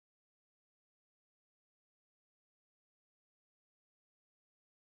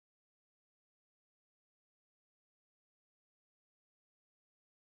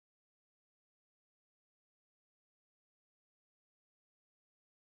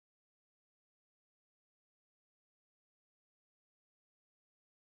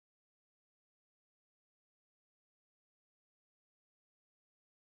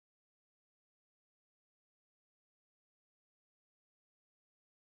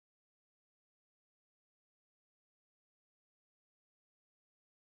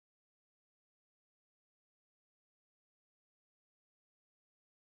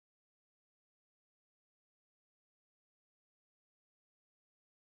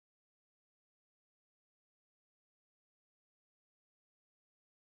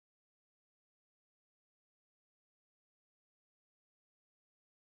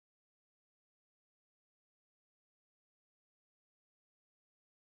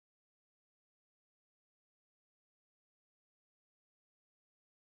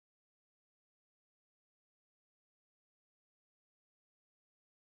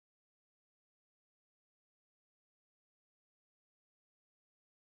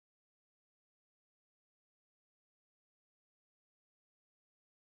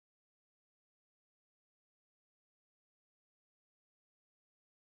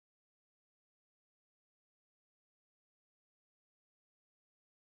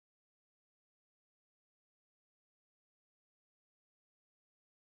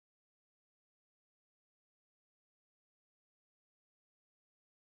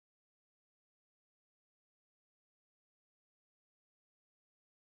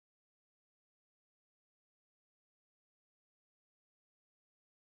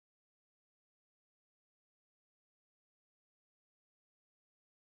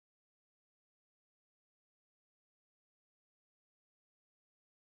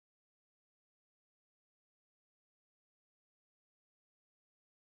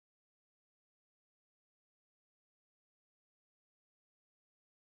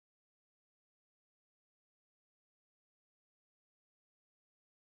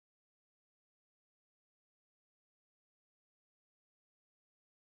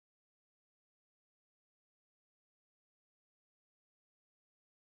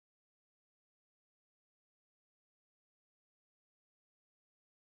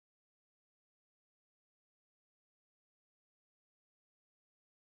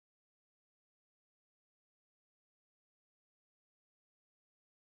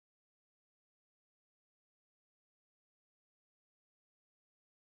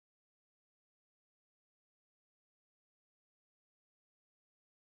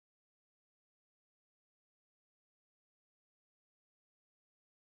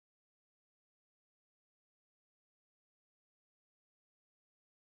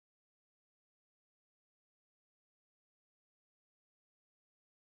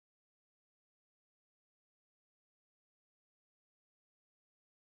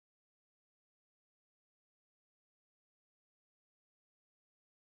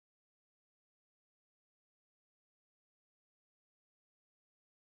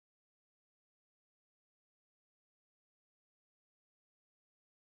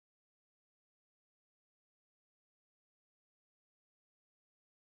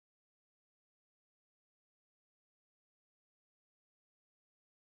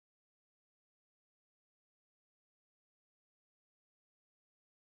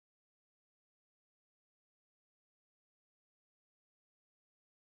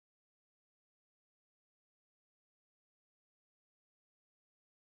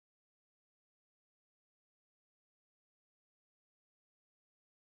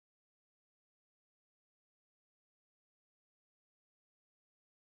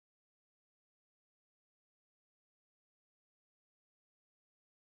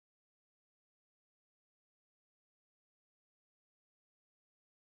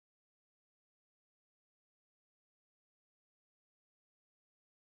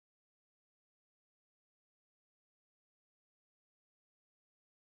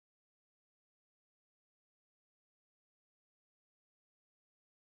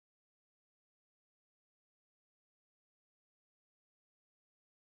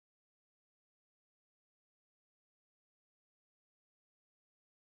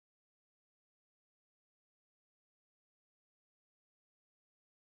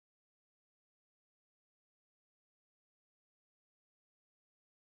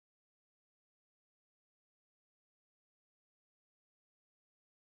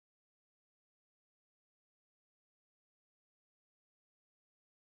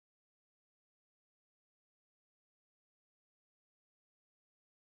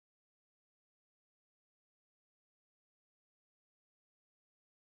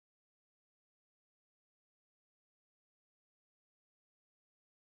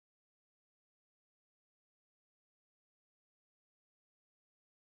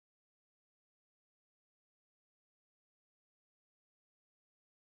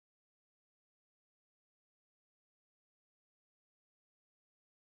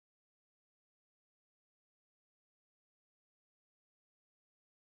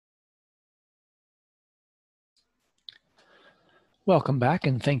 Welcome back,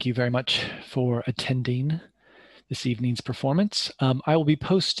 and thank you very much for attending this evening's performance. I will be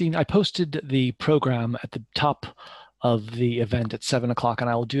posting, I posted the program at the top of the event at 7 o'clock, and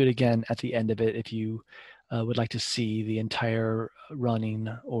I will do it again at the end of it if you would like to see the entire running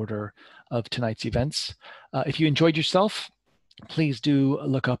order of tonight's events. If you enjoyed yourself, please do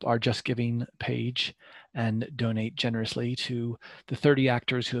look up our Just Giving page and donate generously to the 30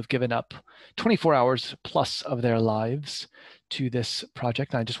 actors who have given up 24 hours plus of their lives to this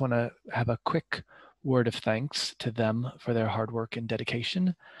project. And I just want to have a quick word of thanks to them for their hard work and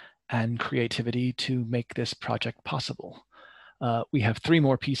dedication and creativity to make this project possible. We have 3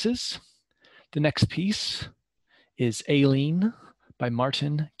 more pieces. The next piece is Aileen by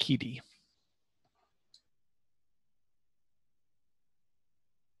Martin Keady.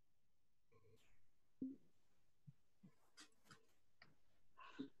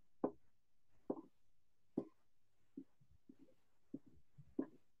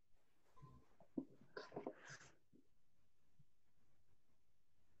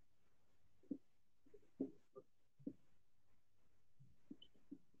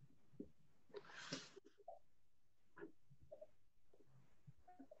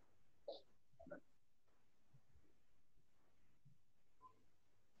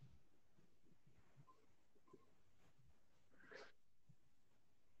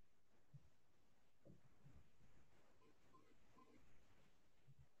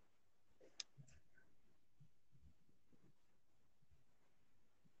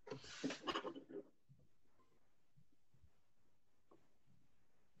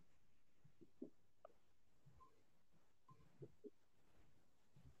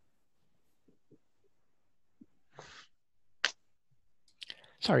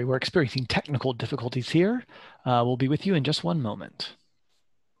 Sorry, we're experiencing technical difficulties here. We'll be with you in just one moment.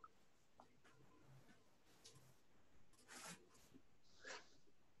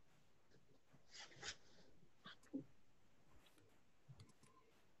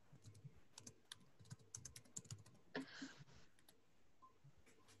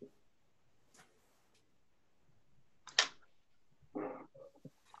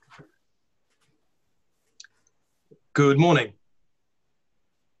 Good morning.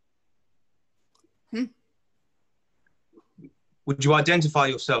 Would you identify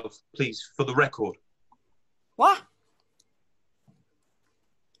yourself, please, for the record? What?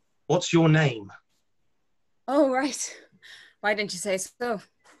 What's your name? Oh, right. Why didn't you say so?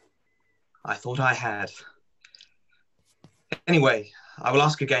 I thought I had. Anyway, I will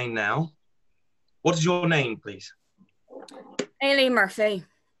ask again now. What is your name, please? Aileen Murphy.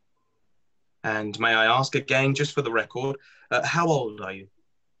 And may I ask again, just for the record, how old are you?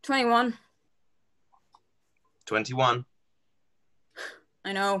 21. 21.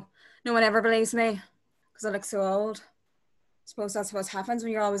 I know. No one ever believes me because I look so old. Suppose that's what happens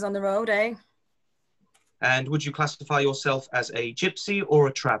when you're always on the road, eh? And would you classify yourself as a gypsy or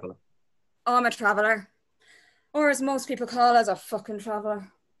a traveller? Oh, I'm a traveller. Or as most people call us, a fucking traveller.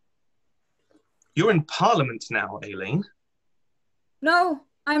 You're in Parliament now, Aileen. No,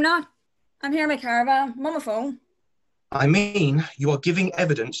 I'm not. I'm here in my caravan. I'm on my phone. I mean, you are giving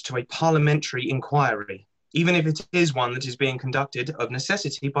evidence to a parliamentary inquiry, even if it is one that is being conducted of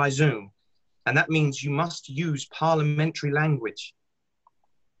necessity by Zoom. And that means you must use parliamentary language.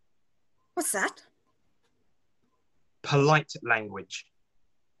 What's that? Polite language.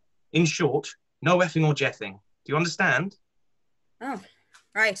 In short, no effing or jeffing. Do you understand? Oh,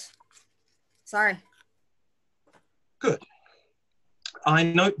 right. Sorry. Good. I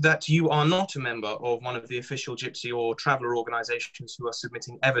note that you are not a member of one of the official gypsy or traveller organisations who are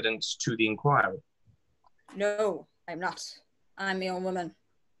submitting evidence to the inquiry. No, I'm not. I'm my own woman.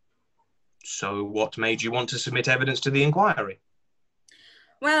 So what made you want to submit evidence to the inquiry?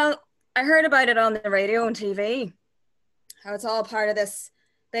 Well, I heard about it on the radio and TV. How it's all part of this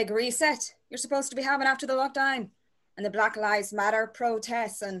big reset you're supposed to be having after the lockdown and the Black Lives Matter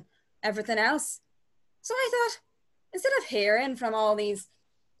protests and everything else. So I thought, instead of hearing from all these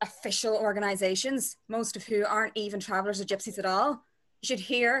official organisations, most of who aren't even travellers or gypsies at all, you should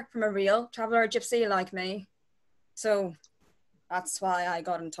hear from a real traveller or gypsy like me. So that's why I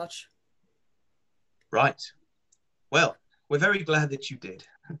got in touch. Right. Well, we're very glad that you did.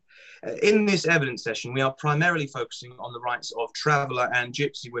 In this evidence session, we are primarily focusing on the rights of traveller and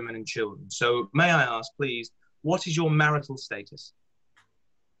gypsy women and children. So may I ask, please, what is your marital status?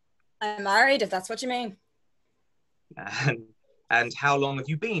 I'm married, if that's what you mean. And how long have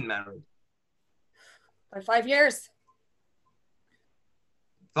you been married? For 5 years.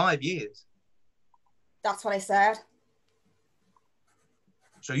 5 years? That's what I said.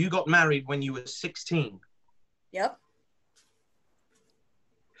 So you got married when you were 16? Yep.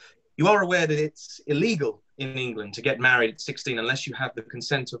 You are aware that it's illegal in England to get married at 16 unless you have the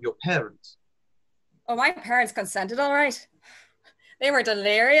consent of your parents. Oh, my parents consented all right. They were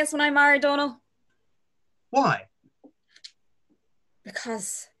delirious when I married Donal. Why?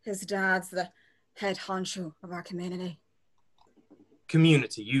 Because his dad's the head honcho of our community.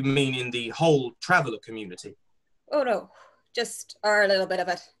 Community? You mean in the whole traveller community? Oh no, just our little bit of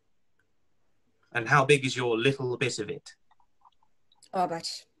it. And how big is your little bit of it? Oh, about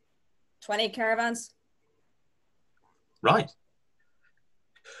 20 caravans. Right.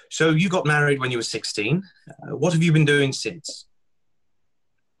 So you got married when you were 16. What have you been doing since?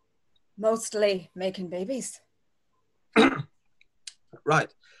 Mostly making babies.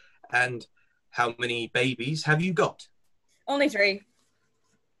 Right. And how many babies have you got? Only 3.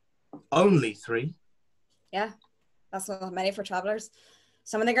 Only 3? Yeah, that's not many for travellers.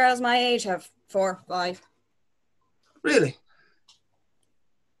 Some of the girls my age have 4, 5. Really?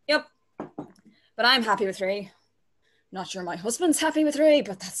 Yep. But I'm happy with 3. Not sure my husband's happy with 3,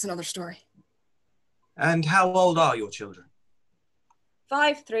 but that's another story. And how old are your children?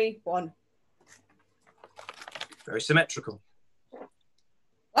 5, 3, 1. Very symmetrical.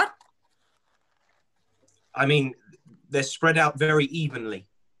 What? I mean, they're spread out very evenly.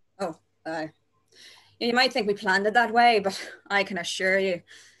 Oh, you might think we planned it that way, but I can assure you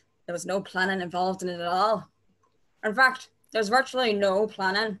there was no planning involved in it at all. In fact, there's virtually no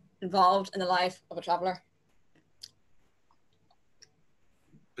planning involved in the life of a traveller.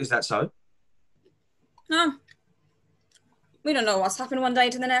 Is that so? No. We don't know what's happened one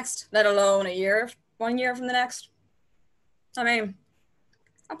day to the next, let alone 1 year from the next. I mean,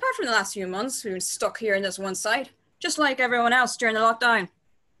 apart from the last few months, we've been stuck here in this one site, just like everyone else during the lockdown.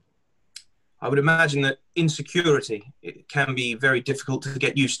 I would imagine that insecurity, it can be very difficult to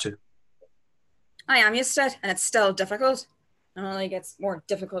get used to. I am used to it, and it's still difficult. It only gets more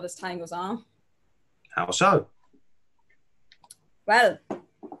difficult as time goes on. How so? Well,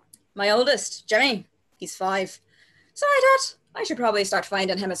 my oldest, Jimmy, he's 5. So I thought I should probably start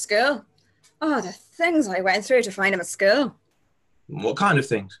finding him at school. Oh, the things I went through to find him at school. What kind of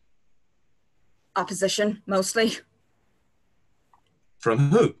things? Opposition, mostly.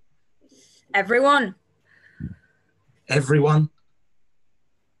 From who? Everyone. Everyone?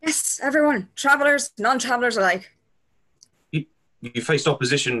 Yes, everyone. Travellers, non-travellers alike. You faced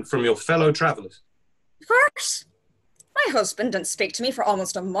opposition from your fellow travellers? Of course. My husband didn't speak to me for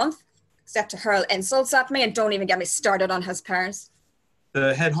almost a month, except to hurl insults at me, and don't even get me started on his parents.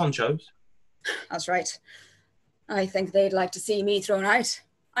 The head honchos? That's right. I think they'd like to see me thrown out.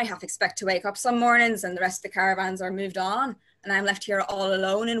 I half expect to wake up some mornings and the rest of the caravans are moved on, and I'm left here all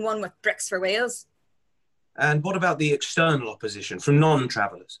alone in one with bricks for wheels. And what about the external opposition from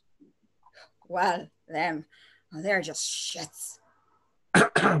non-travellers? Well, them, they're just shits.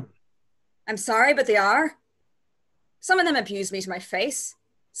 I'm sorry, but they are. Some of them abuse me to my face.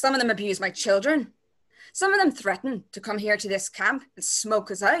 Some of them abuse my children. Some of them threaten to come here to this camp and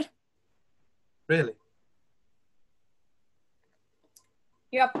smoke us out. Really?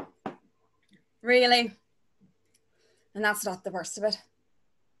 Yep. Really. And that's not the worst of it.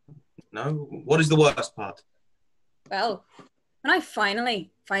 No? What is the worst part? Well, when I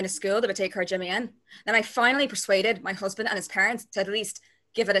finally find a school that would take her Jimmy in, then I finally persuaded my husband and his parents to at least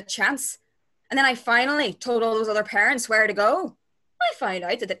give it a chance. And then I finally told all those other parents where to go. I find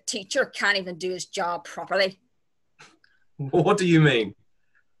out that the teacher can't even do his job properly. What do you mean?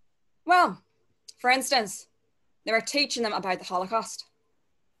 Well, for instance, they were teaching them about the Holocaust.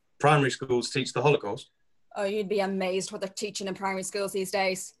 Primary schools teach the Holocaust? Oh, you'd be amazed what they're teaching in primary schools these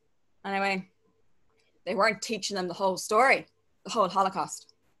days. Anyway, they weren't teaching them the whole story, the whole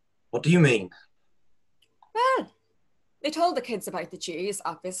Holocaust. What do you mean? Well, they told the kids about the Jews,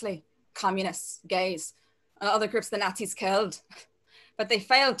 obviously, communists, gays, and other groups the Nazis killed. But they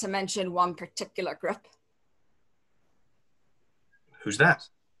failed to mention one particular group. Who's that?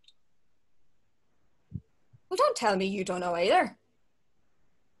 Well, don't tell me you don't know either.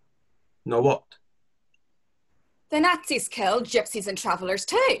 Know what? The Nazis killed gypsies and travellers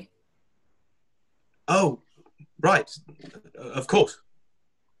too. Oh, right. Of course.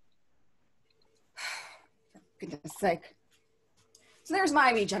 For goodness sake. So there's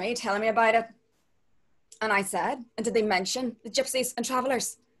my wee Jimmy telling me about it. And I said, and did they mention the gypsies and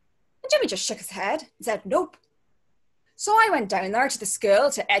travellers? And Jimmy just shook his head and said, nope. So I went down there to the school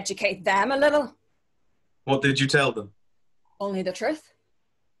to educate them a little. What did you tell them? Only the truth.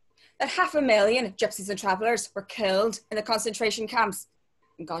 That 500,000 gypsies and travellers were killed in the concentration camps.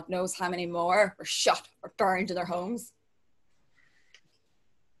 And God knows how many more were shot or burned in their homes.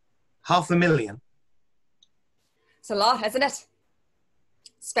 500,000? It's a lot, isn't it?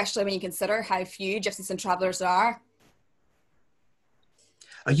 especially when you consider how few gypsies and travellers there are.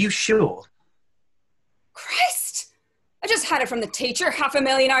 Are you sure? Christ! I just had it from the teacher,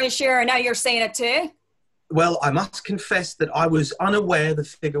 500,000, are you sure? And now you're saying it too? Well, I must confess that I was unaware the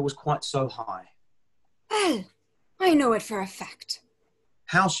figure was quite so high. Well, I know it for a fact.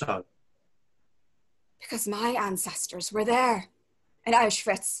 How so? Because my ancestors were there, in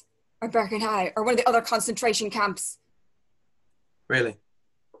Auschwitz, or Birkenau, or one of the other concentration camps. Really?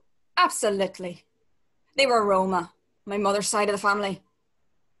 Absolutely. They were Roma, my mother's side of the family.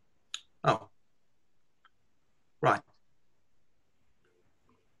 Oh. Right.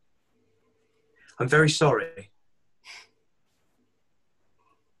 I'm very sorry.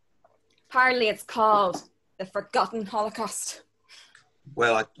 Apparently it's called the Forgotten Holocaust.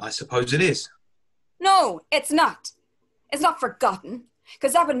 Well, I suppose it is. No, it's not. It's not forgotten,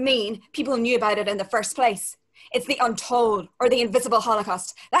 because that would mean people knew about it in the first place. It's the untold, or the invisible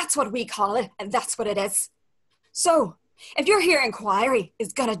Holocaust. That's what we call it, and that's what it is. So, if your here inquiry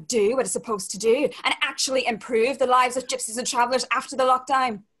is going to do what it's supposed to do and actually improve the lives of gypsies and travellers after the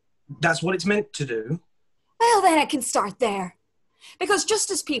lockdown, that's what it's meant to do. Well, then it can start there. Because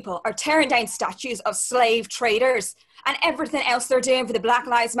just as people are tearing down statues of slave traders and everything else they're doing for the Black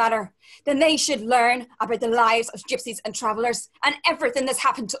Lives Matter, then they should learn about the lives of gypsies and travellers and everything that's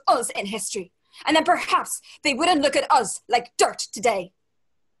happened to us in history. And then perhaps they wouldn't look at us like dirt today.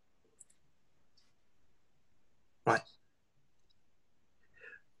 Right.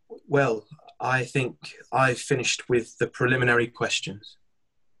 Well, I think I've finished with the preliminary questions.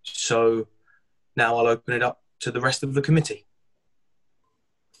 So now I'll open it up to the rest of the committee.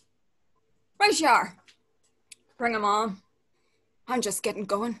 Right you are. Bring 'em on. I'm just getting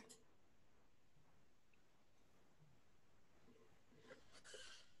going.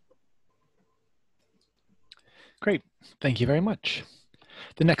 Great, thank you very much.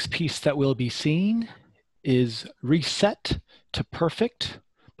 The next piece that we'll be seeing is Reset to Perfect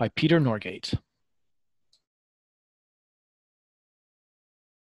by Peter Norgate.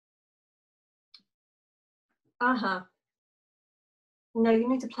 No, you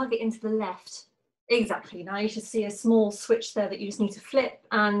need to plug it into the left. Exactly. Now you should see a small switch there that you just need to flip,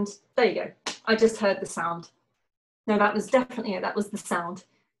 and there you go. I just heard the sound. No, that was definitely it. That was the sound.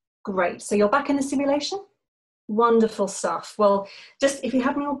 Great. So you're back in the simulation? Wonderful stuff. Well, just if you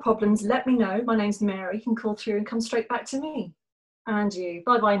have any more problems, let me know. My name's Mary. You can call through and come straight back to me. And you.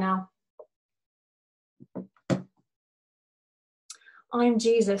 Bye-bye now. I'm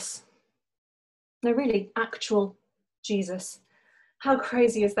Jesus. No, really, actual Jesus. How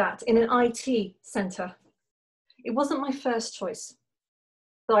crazy is that? In an IT centre. It wasn't my first choice,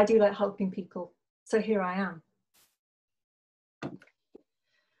 but I do like helping people, so here I am.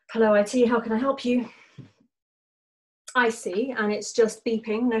 Hello IT, how can I help you? I see, and it's just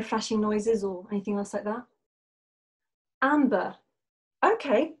beeping, no flashing noises or anything else like that. Amber.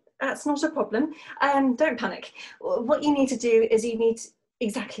 Okay, that's not a problem. Don't panic. What you need to do is you need to,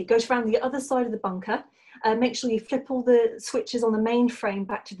 exactly, go around the other side of the bunker. Make sure you flip all the switches on the main frame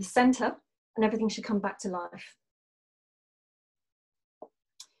back to the center and everything should come back to life.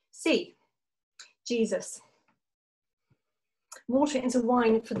 C, Jesus. Water it into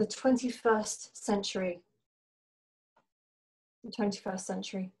wine for the 21st century. The 21st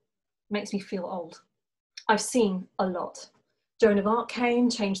century makes me feel old. I've seen a lot. Joan of Arc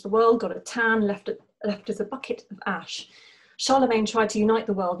came, changed the world, got a tan, left as a bucket of ash. Charlemagne tried to unite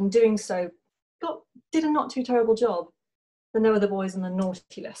the world, and doing so, did a not too terrible job. Then there were the boys on the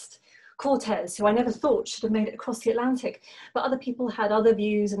naughty list. Cortez, who I never thought should have made it across the Atlantic, but other people had other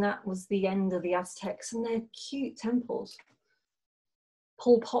views, and that was the end of the Aztecs and their cute temples.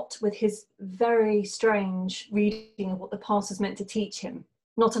 Pol Pot with his very strange reading of what the past was meant to teach him,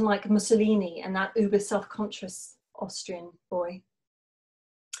 not unlike Mussolini and that uber self-conscious Austrian boy.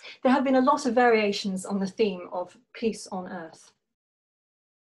 There have been a lot of variations on the theme of peace on earth.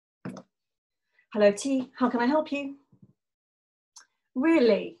 Hello T, how can I help you?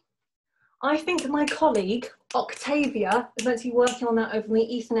 Really? I think my colleague, Octavia, is meant to be working on that over the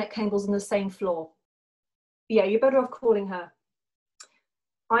Ethernet cables on the same floor. Yeah, you're better off calling her.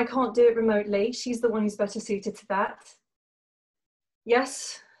 I can't do it remotely. She's the one who's better suited to that.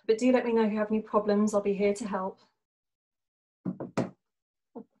 Yes, but do let me know if you have any problems. I'll be here to help.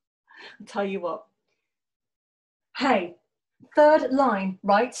 I'll tell you what. Hey, third line,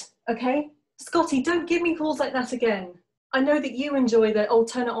 right? Okay? Scotty, don't give me calls like that again. I know that you enjoy the, oh,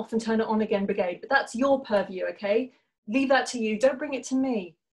 turn it off and turn it on again brigade, but that's your purview, okay? Leave that to you. Don't bring it to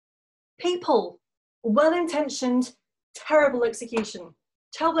me. People, well-intentioned, terrible execution.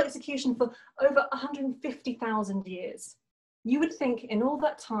 Terrible execution for over 150,000 years. You would think in all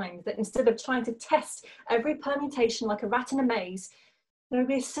that time that instead of trying to test every permutation like a rat in a maze, there would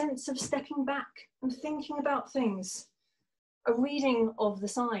be a sense of stepping back and thinking about things. A reading of the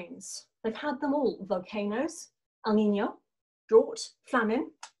signs. They've had them all: volcanoes, El Nino, drought, famine,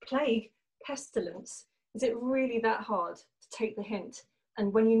 plague, pestilence. Is it really that hard to take the hint?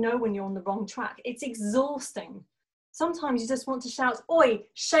 And when you know when you're on the wrong track, it's exhausting. Sometimes you just want to shout, "Oi,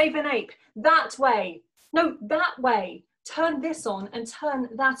 shaven ape, that way. No, that way. Turn this on and turn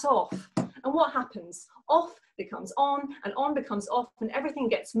that off." And what happens? Off becomes on, and on becomes off, and everything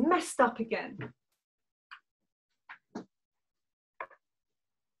gets messed up again.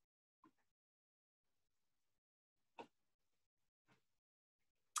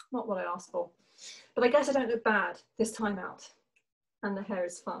 Not what I asked for, but I guess I don't look bad this time out. And the hair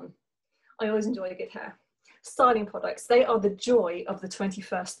is fun. I always enjoy a good hair. Styling products, they are the joy of the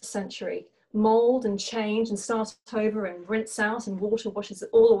 21st century. Mold and change and start over and rinse out and water washes it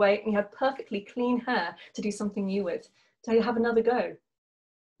all away, and you have perfectly clean hair to do something new with. So you have another go.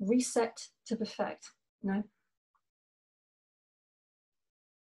 Reset to perfect. No?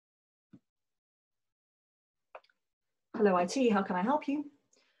 Hello IT, how can I help you?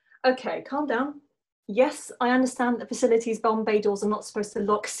 Okay, calm down. Yes, I understand that facilities Bombay doors are not supposed to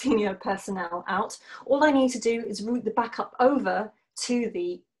lock senior personnel out. All I need to do is route the backup over to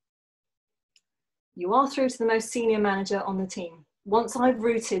the... You are through to the most senior manager on the team. Once I've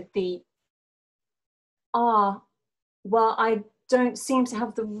routed the... well, I don't seem to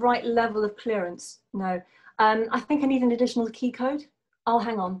have the right level of clearance. No. I think I need an additional key code. I'll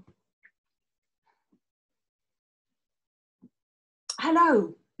hang on.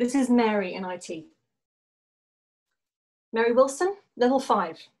 Hello, this is Mary in IT. Mary Wilson, level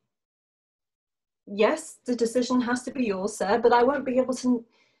 5. Yes, the decision has to be yours, sir, but I won't be able to...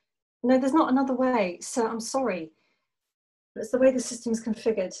 No, there's not another way, sir, I'm sorry. It's the way the system is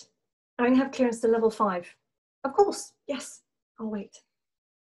configured. I only have clearance to level 5. Of course, yes, I'll wait.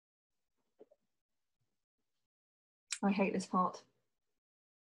 I hate this part.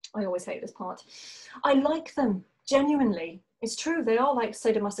 I always hate this part. I like them, genuinely. It's true, they are like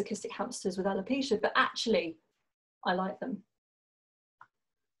sadomasochistic hamsters with alopecia, but actually, I like them.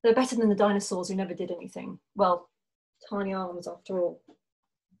 They're better than the dinosaurs who never did anything. Well, tiny arms after all.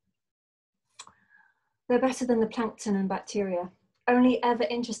 They're better than the plankton and bacteria, only ever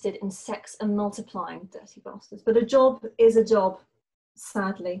interested in sex and multiplying, dirty bastards. But a job is a job,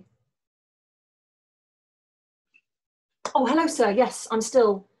 sadly. Oh, hello, sir. Yes, I'm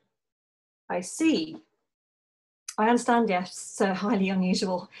still... I see. I understand, yes, sir, highly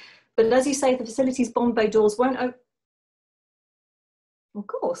unusual. But as you say, the facility's Bombay doors won't open. Of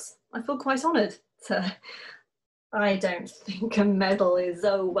course, I feel quite honoured, sir. I don't think a medal is,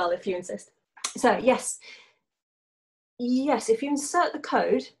 oh, well, if you insist. So, yes. Yes, if you insert the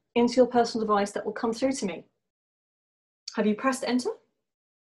code into your personal device, that will come through to me. Have you pressed enter?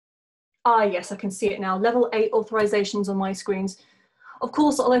 Ah, yes, I can see it now. Level 8 authorizations on my screens. Of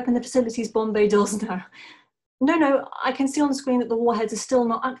course, I'll open the facility's Bombay doors now. No, I can see on the screen that the warheads are still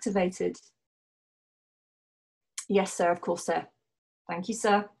not activated. Yes, sir, of course, sir. Thank you,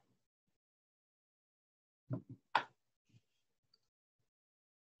 sir.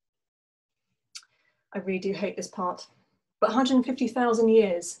 I really do hate this part. But 150,000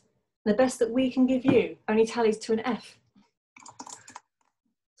 years, the best that we can give you only tallies to an F.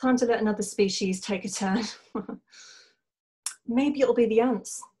 Time to let another species take a turn. Maybe it'll be the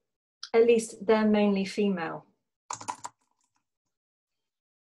ants. At least they're mainly female.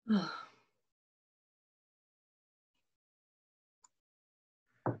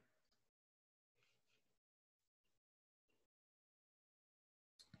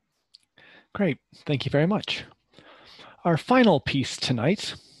 Great, thank you very much. Our final piece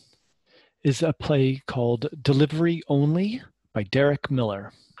tonight is a play called Delivery Only by Derrick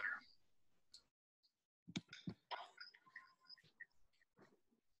Miller.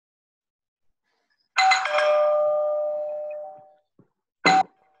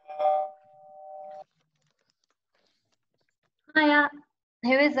 Hiya,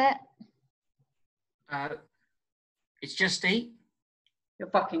 who is it? It's Just Eat. You're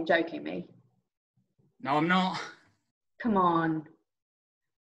fucking joking me. No, I'm not. Come on.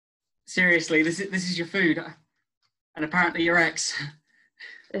 Seriously, this is your food. And apparently your ex.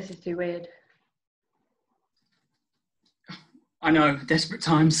 This is too weird. I know, desperate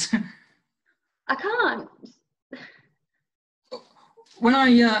times. I can't. When I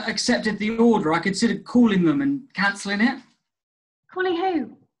accepted the order, I considered calling them and cancelling it. Calling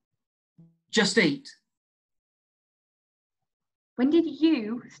who? Just Eat. When did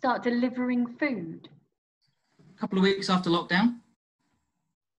you start delivering food? couple of weeks after lockdown.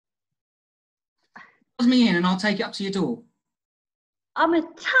 Buzz me in and I'll take it up to your door. I'm a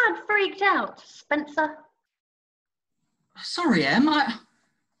tad freaked out, Spencer. Sorry, Em.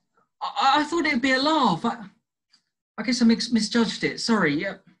 I thought it'd be a laugh. I guess I misjudged it. Sorry.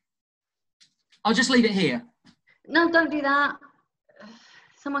 Yeah. I'll just leave it here. No, don't do that.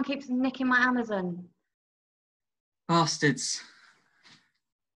 Someone keeps nicking my Amazon. Bastards.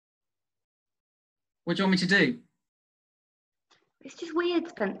 What do you want me to do? It's just weird,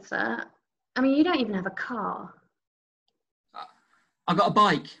 Spencer. I mean, you don't even have a car. I got a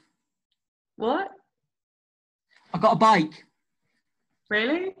bike. What? I got a bike.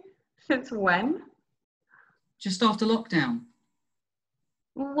 Really? Since when? Just after lockdown.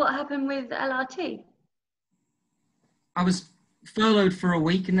 What happened with LRT? I was furloughed for a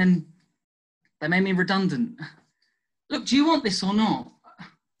week and then they made me redundant. Look, do you want this or not?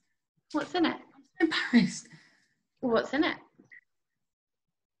 What's in it? I'm embarrassed. What's in it?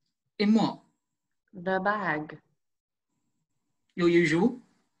 In what? The bag. Your usual.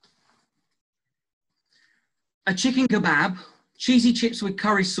 A chicken kebab, cheesy chips with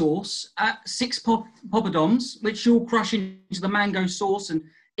curry sauce, 6 poppadoms, which you'll crush into the mango sauce and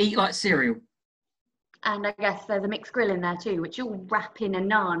eat like cereal. And I guess there's a mixed grill in there too, which you'll wrap in a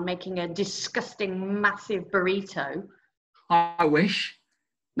naan, making a disgusting, massive burrito. I wish.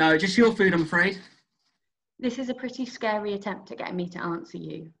 No, just your food, I'm afraid. This is a pretty scary attempt at getting me to answer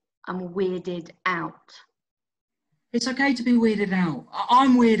you. I'm weirded out. It's okay to be weirded out.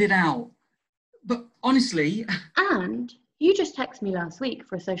 I'm weirded out. But honestly... And you just texted me last week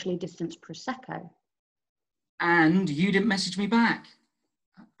for a socially distanced Prosecco. And you didn't message me back.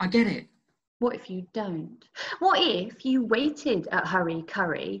 I get it. What if you don't? What if you waited at Hurry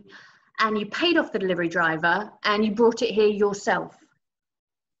Curry and you paid off the delivery driver and you brought it here yourself?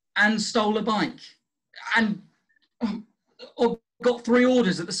 And stole a bike. And... or got 3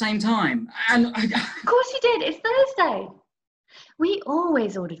 orders at the same time. And... Of course you did. It's Thursday. We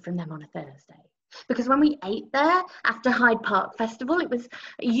always ordered from them on a Thursday. Because when we ate there after Hyde Park Festival, it was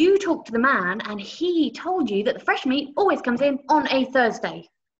you talked to the man and he told you that the fresh meat always comes in on a Thursday.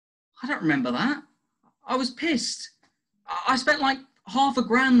 I don't remember that. I was pissed. I spent like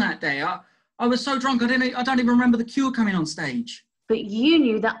 $500 that day. I was so drunk I don't even remember the Cure coming on stage. But you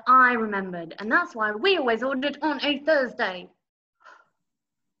knew that I remembered, and that's why we always ordered on a Thursday.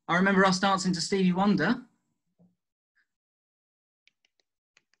 I remember us dancing to Stevie Wonder.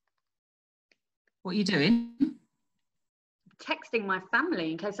 What are you doing? Texting my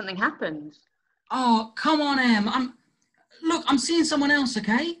family in case something happens. Oh, come on, Em. I'm seeing someone else,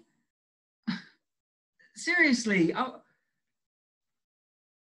 okay? Seriously.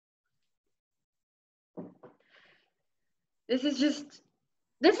 This is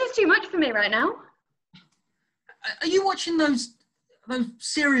too much for me right now. Are you watching those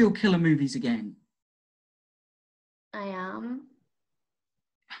serial killer movies again? I am.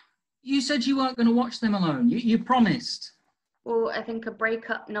 You said you weren't going to watch them alone. You promised. Well, I think a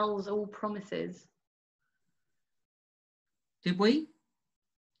breakup nulls all promises. Did we?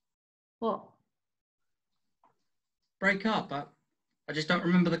 What? Break up. I just don't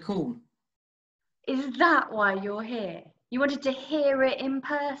remember the call. Is that why you're here? You wanted to hear it in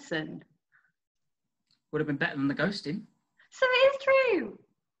person? Would have been better than the ghosting. So it is true.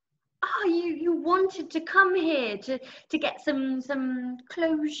 Oh, you wanted to come here to get some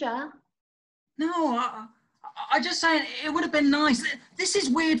closure. No, I just saying it would have been nice. This is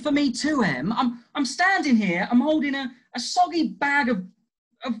weird for me too, Em. I'm standing here. I'm holding a soggy bag of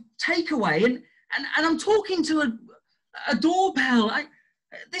takeaway, and I'm talking to a doorbell.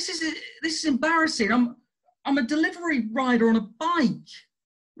 This is embarrassing. I'm a delivery rider on a bike.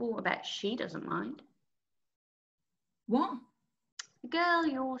 Well, I bet she doesn't mind. What? The girl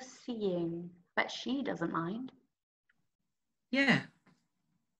you're seeing, bet she doesn't mind. Yeah.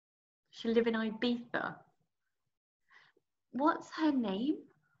 She'll live in Ibiza. What's her name?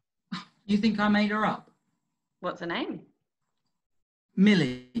 You think I made her up? What's her name?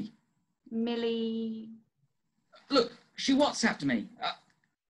 Millie. Millie. Look, she WhatsApped me.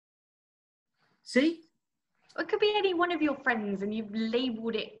 See? It could be any one of your friends and you've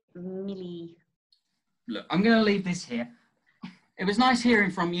labelled it Millie. Look, I'm going to leave this here. It was nice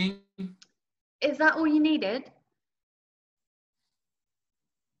hearing from you. Is that all you needed?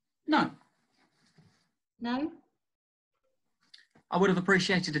 No. No? I would have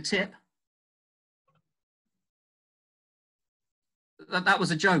appreciated a tip. That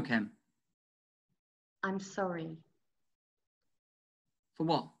was a joke, Em. I'm sorry. For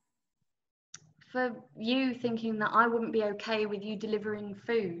what? For you thinking that I wouldn't be okay with you delivering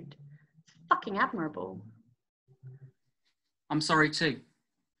food. It's fucking admirable. I'm sorry too.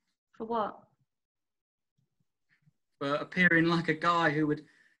 For what? For appearing like a guy who would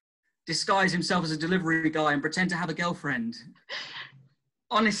disguise himself as a delivery guy and pretend to have a girlfriend.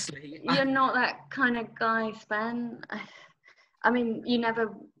 Honestly. You're not that kind of guy, Sven. I mean, you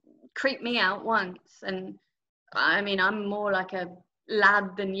never creeped me out once. And I mean, I'm more like a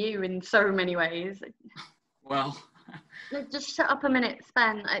lad than you in so many ways. Well. Just shut up a minute,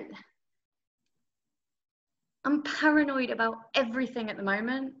 Sven. I'm paranoid about everything at the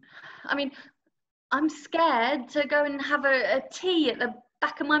moment. I mean, I'm scared to go and have a tea at the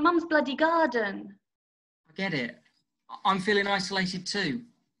back of my mum's bloody garden. I get it. I'm feeling isolated too.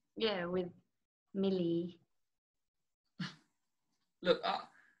 Yeah, with Millie. Look,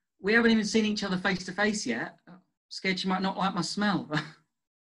 we haven't even seen each other face to face yet. Scared she might not like my smell.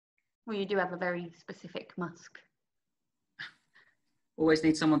 Well, you do have a very specific musk. Always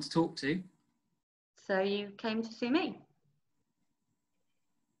need someone to talk to. So you came to see me?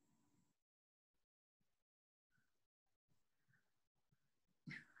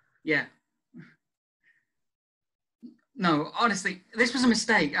 Yeah. No, honestly, this was a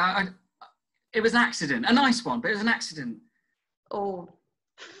mistake. It was an accident. A nice one, but it was an accident. Or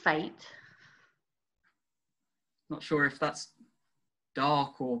fate. Not sure if that's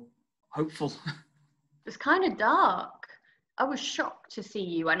dark or hopeful. It's kind of dark. I was shocked to see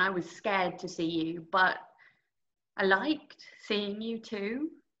you and I was scared to see you, but I liked seeing you too.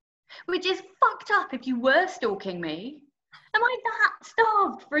 Which is fucked up if you were stalking me. Am I that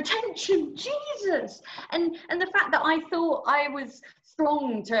starved for attention? Jesus! And the fact that I thought I was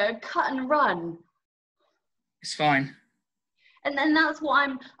strong to cut and run. It's fine. And then that's what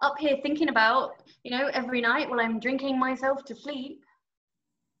I'm up here thinking about, you know, every night while I'm drinking myself to sleep.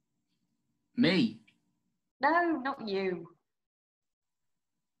 Me? No, not you.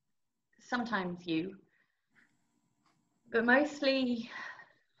 Sometimes you. But mostly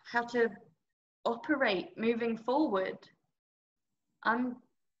how to operate moving forward. I'm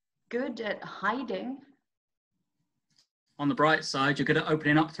good at hiding. On the bright side, you're good at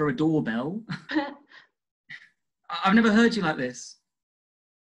opening up through a doorbell. I've never heard you like this.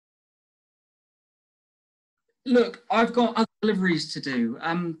 Look, I've got other deliveries to do.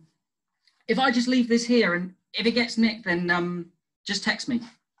 If I just leave this here and if it gets nicked, then just text me.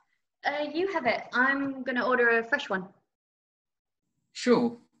 You have it. I'm going to order a fresh one.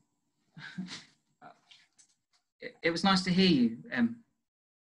 Sure. It was nice to hear you,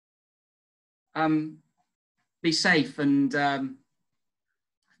 be safe and don't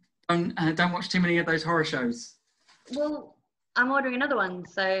watch too many of those horror shows. Well, I'm ordering another one,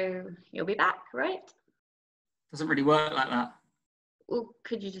 so you'll be back, right? Doesn't really work like that. Well,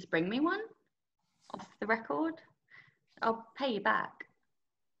 could you just bring me one? Off the record? I'll pay you back.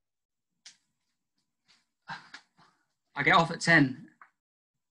 I get off at 10.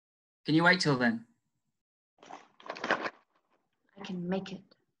 Can you wait till then? I can make it.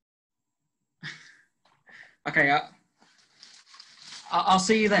 Okay, I'll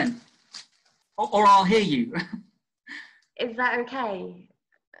see you then. Or I'll hear you. Is that okay?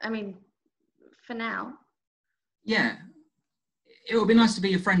 I mean, for now. Yeah. It would be nice to be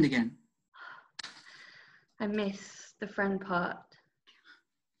your friend again. I miss the friend part.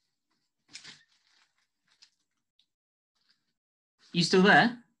 You still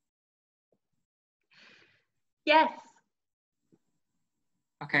there? Yes.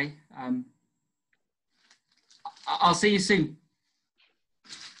 Okay. I'll see you soon.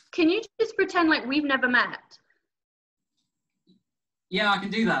 Can you just pretend like we've never met? Yeah, I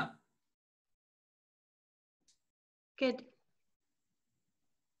can do that. Good.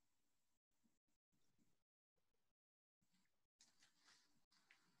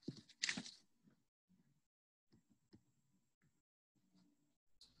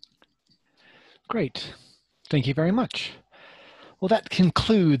 Great. Thank you very much. Well, that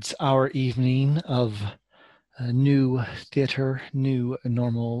concludes our evening of new theater, new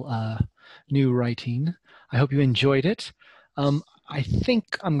normal, new writing. I hope you enjoyed it. I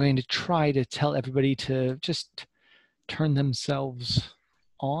think I'm going to try to tell everybody to just turn themselves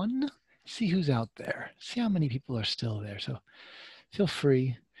on, see who's out there, see how many people are still there. So feel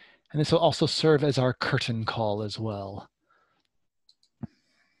free. And this will also serve as our curtain call as well.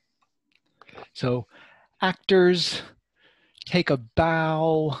 So actors, take a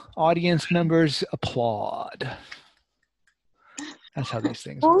bow. Audience members, applaud. That's how these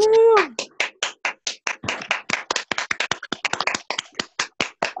things work.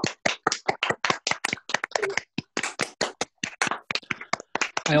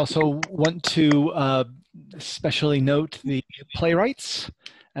 I also want to especially note the playwrights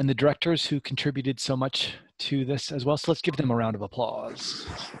and the directors who contributed so much to this as well. So let's give them a round of applause.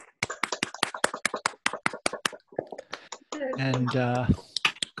 And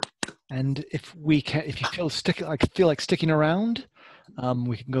if you feel like sticking around,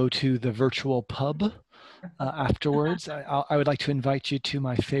 we can go to the virtual pub afterwards. I would like to invite you to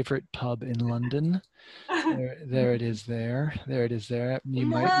my favorite pub in London. There it is. There it is. There you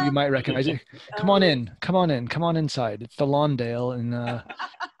might recognize it. Come on in. Come on inside. It's the Lawndale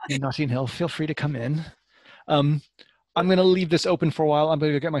in Notting Hill. Feel free to come in. I'm going to leave this open for a while. I'm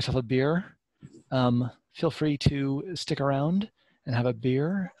going to go get myself a beer. Feel free to stick around and have a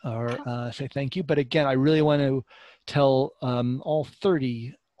beer or say thank you. But again, I really want to tell all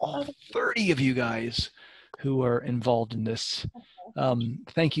 30 of you guys who are involved in this,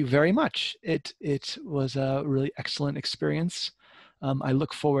 thank you very much. It was a really excellent experience. I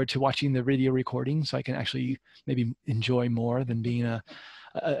look forward to watching the video recording so I can actually maybe enjoy more than being a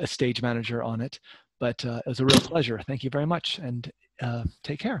stage manager on it. But it was a real pleasure. Thank you very much, and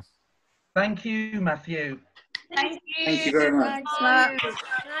take care. Thank you, Matthew. Thank you. Thank you very much. Thanks, Matt. Thank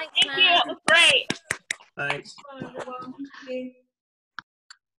you. It was great. Thanks.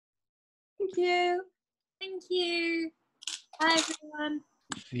 Thank you. Thank you. Bye, everyone.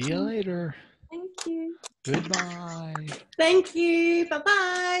 See you later. Thank you. Goodbye. Thank you.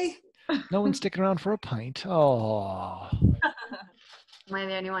 Bye-bye. No one's sticking around for a pint. Oh. Am I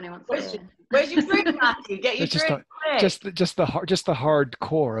the only one who wants to? Where's your drink, Matthew? Get your drink. Just the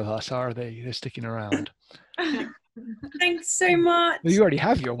hardcore of us are they're sticking around. Thanks so much. Well, you already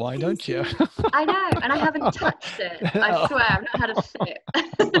have your wine, don't you? I know, and I haven't touched it. I swear, I've not had a sip.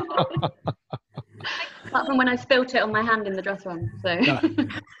 Apart from when I spilt it on my hand in the dress room. So.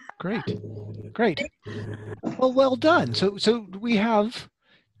 Great. Well done. So we have.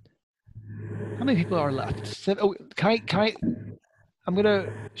 How many people are left? Can I? I'm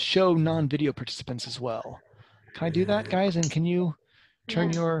gonna show non-video participants as well. Can I do that, guys? And can you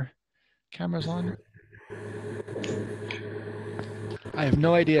turn your cameras on? I have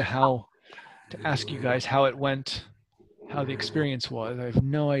no idea how to ask you guys how it went, how the experience was. I have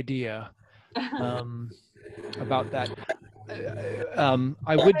no idea about that.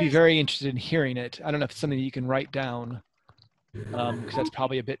 I would be very interested in hearing it. I don't know if it's something that you can write down, because that's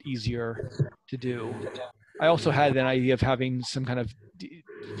probably a bit easier to do. I also had an idea of having some kind of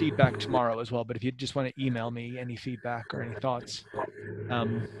feedback tomorrow as well, but if you just want to email me any feedback or any thoughts,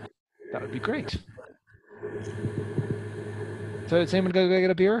 that would be great. So is anyone going to get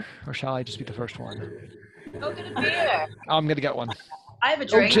a beer, or shall I just be the first one? Go get a beer. I'm going to get one. I have a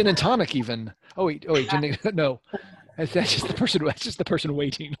drink. Oh, gin and tonic even. Oh wait, gin and, no. That's just the person. That's just the person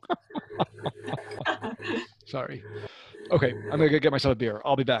waiting. Sorry. Okay, I'm gonna go get myself a beer.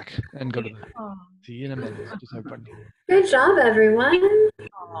 I'll be back and go to the. See you in a minute. Just everybody. Good job, everyone.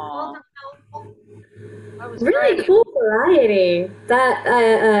 Really cool variety.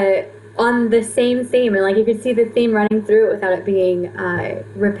 That on the same theme, and like you could see the theme running through it without it being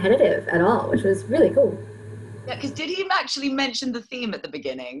repetitive at all, which was really cool. Yeah, because did he actually mention the theme at the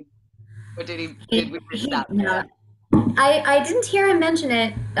beginning, or did we miss that? No. I didn't hear him mention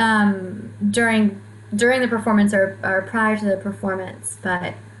it during the performance or prior to the performance,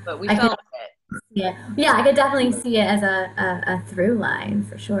 but we felt it. Yeah, I could definitely see it as a through line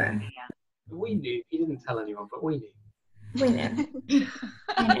for sure. We knew. He didn't tell anyone, but we knew. We knew.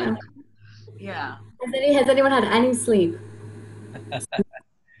 I know. Yeah. Has anyone had any sleep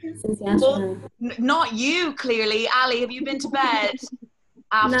since yesterday? Well, not you, clearly. Allie, have you been to bed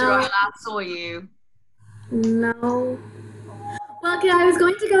after I last saw you? No. Well, I was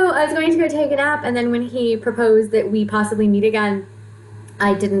going to go take a nap, and then when he proposed that we possibly meet again,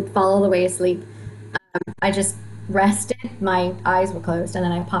 I didn't fall all the way asleep. I just rested. My eyes were closed, and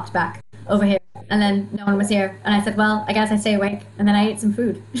then I popped back over here, and then no one was here, and I said, "Well, I guess I stay awake," and then I ate some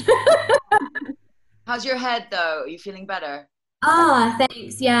food. How's your head, though? Are you feeling better?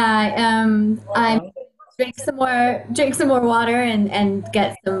 Thanks. Yeah. I drink some more water and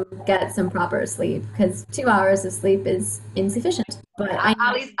get some proper sleep, because 2 hours of sleep is insufficient. But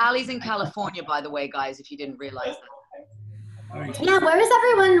Allie's in California, by the way, guys, if you didn't realize that. Yeah, where is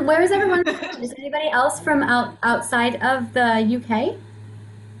everyone? Is anybody else from outside of the UK?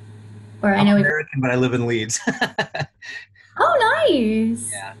 Or I'm American, but I live in Leeds. Oh,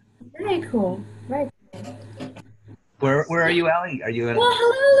 nice. Yeah. Very cool. Very cool. Where are you, Allie? Are you in? Well,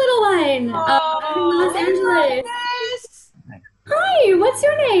 hello, little one. I'm in Los Angeles. Nice. Hi, what's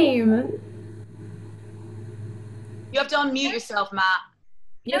your name? You have to unmute yourself, Matt.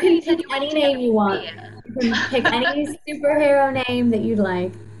 You can pick any name you want. You can pick any superhero name that you'd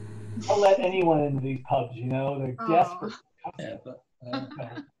like. I'll let anyone into these pubs, they're desperate. Yeah, but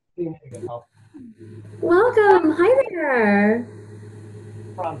see if they can help. Welcome. Hi there.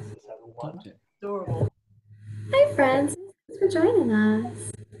 Francis, everyone. Adorable. Hi, Francis. Thanks for joining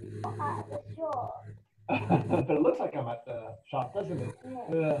us. But it looks like I'm at the shop, doesn't it?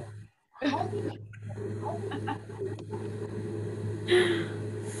 Yeah.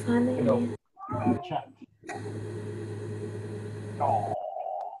 Funny. Chat. Oh,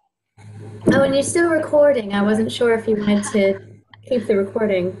 and you're still recording. I wasn't sure if you wanted to keep the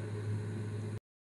recording.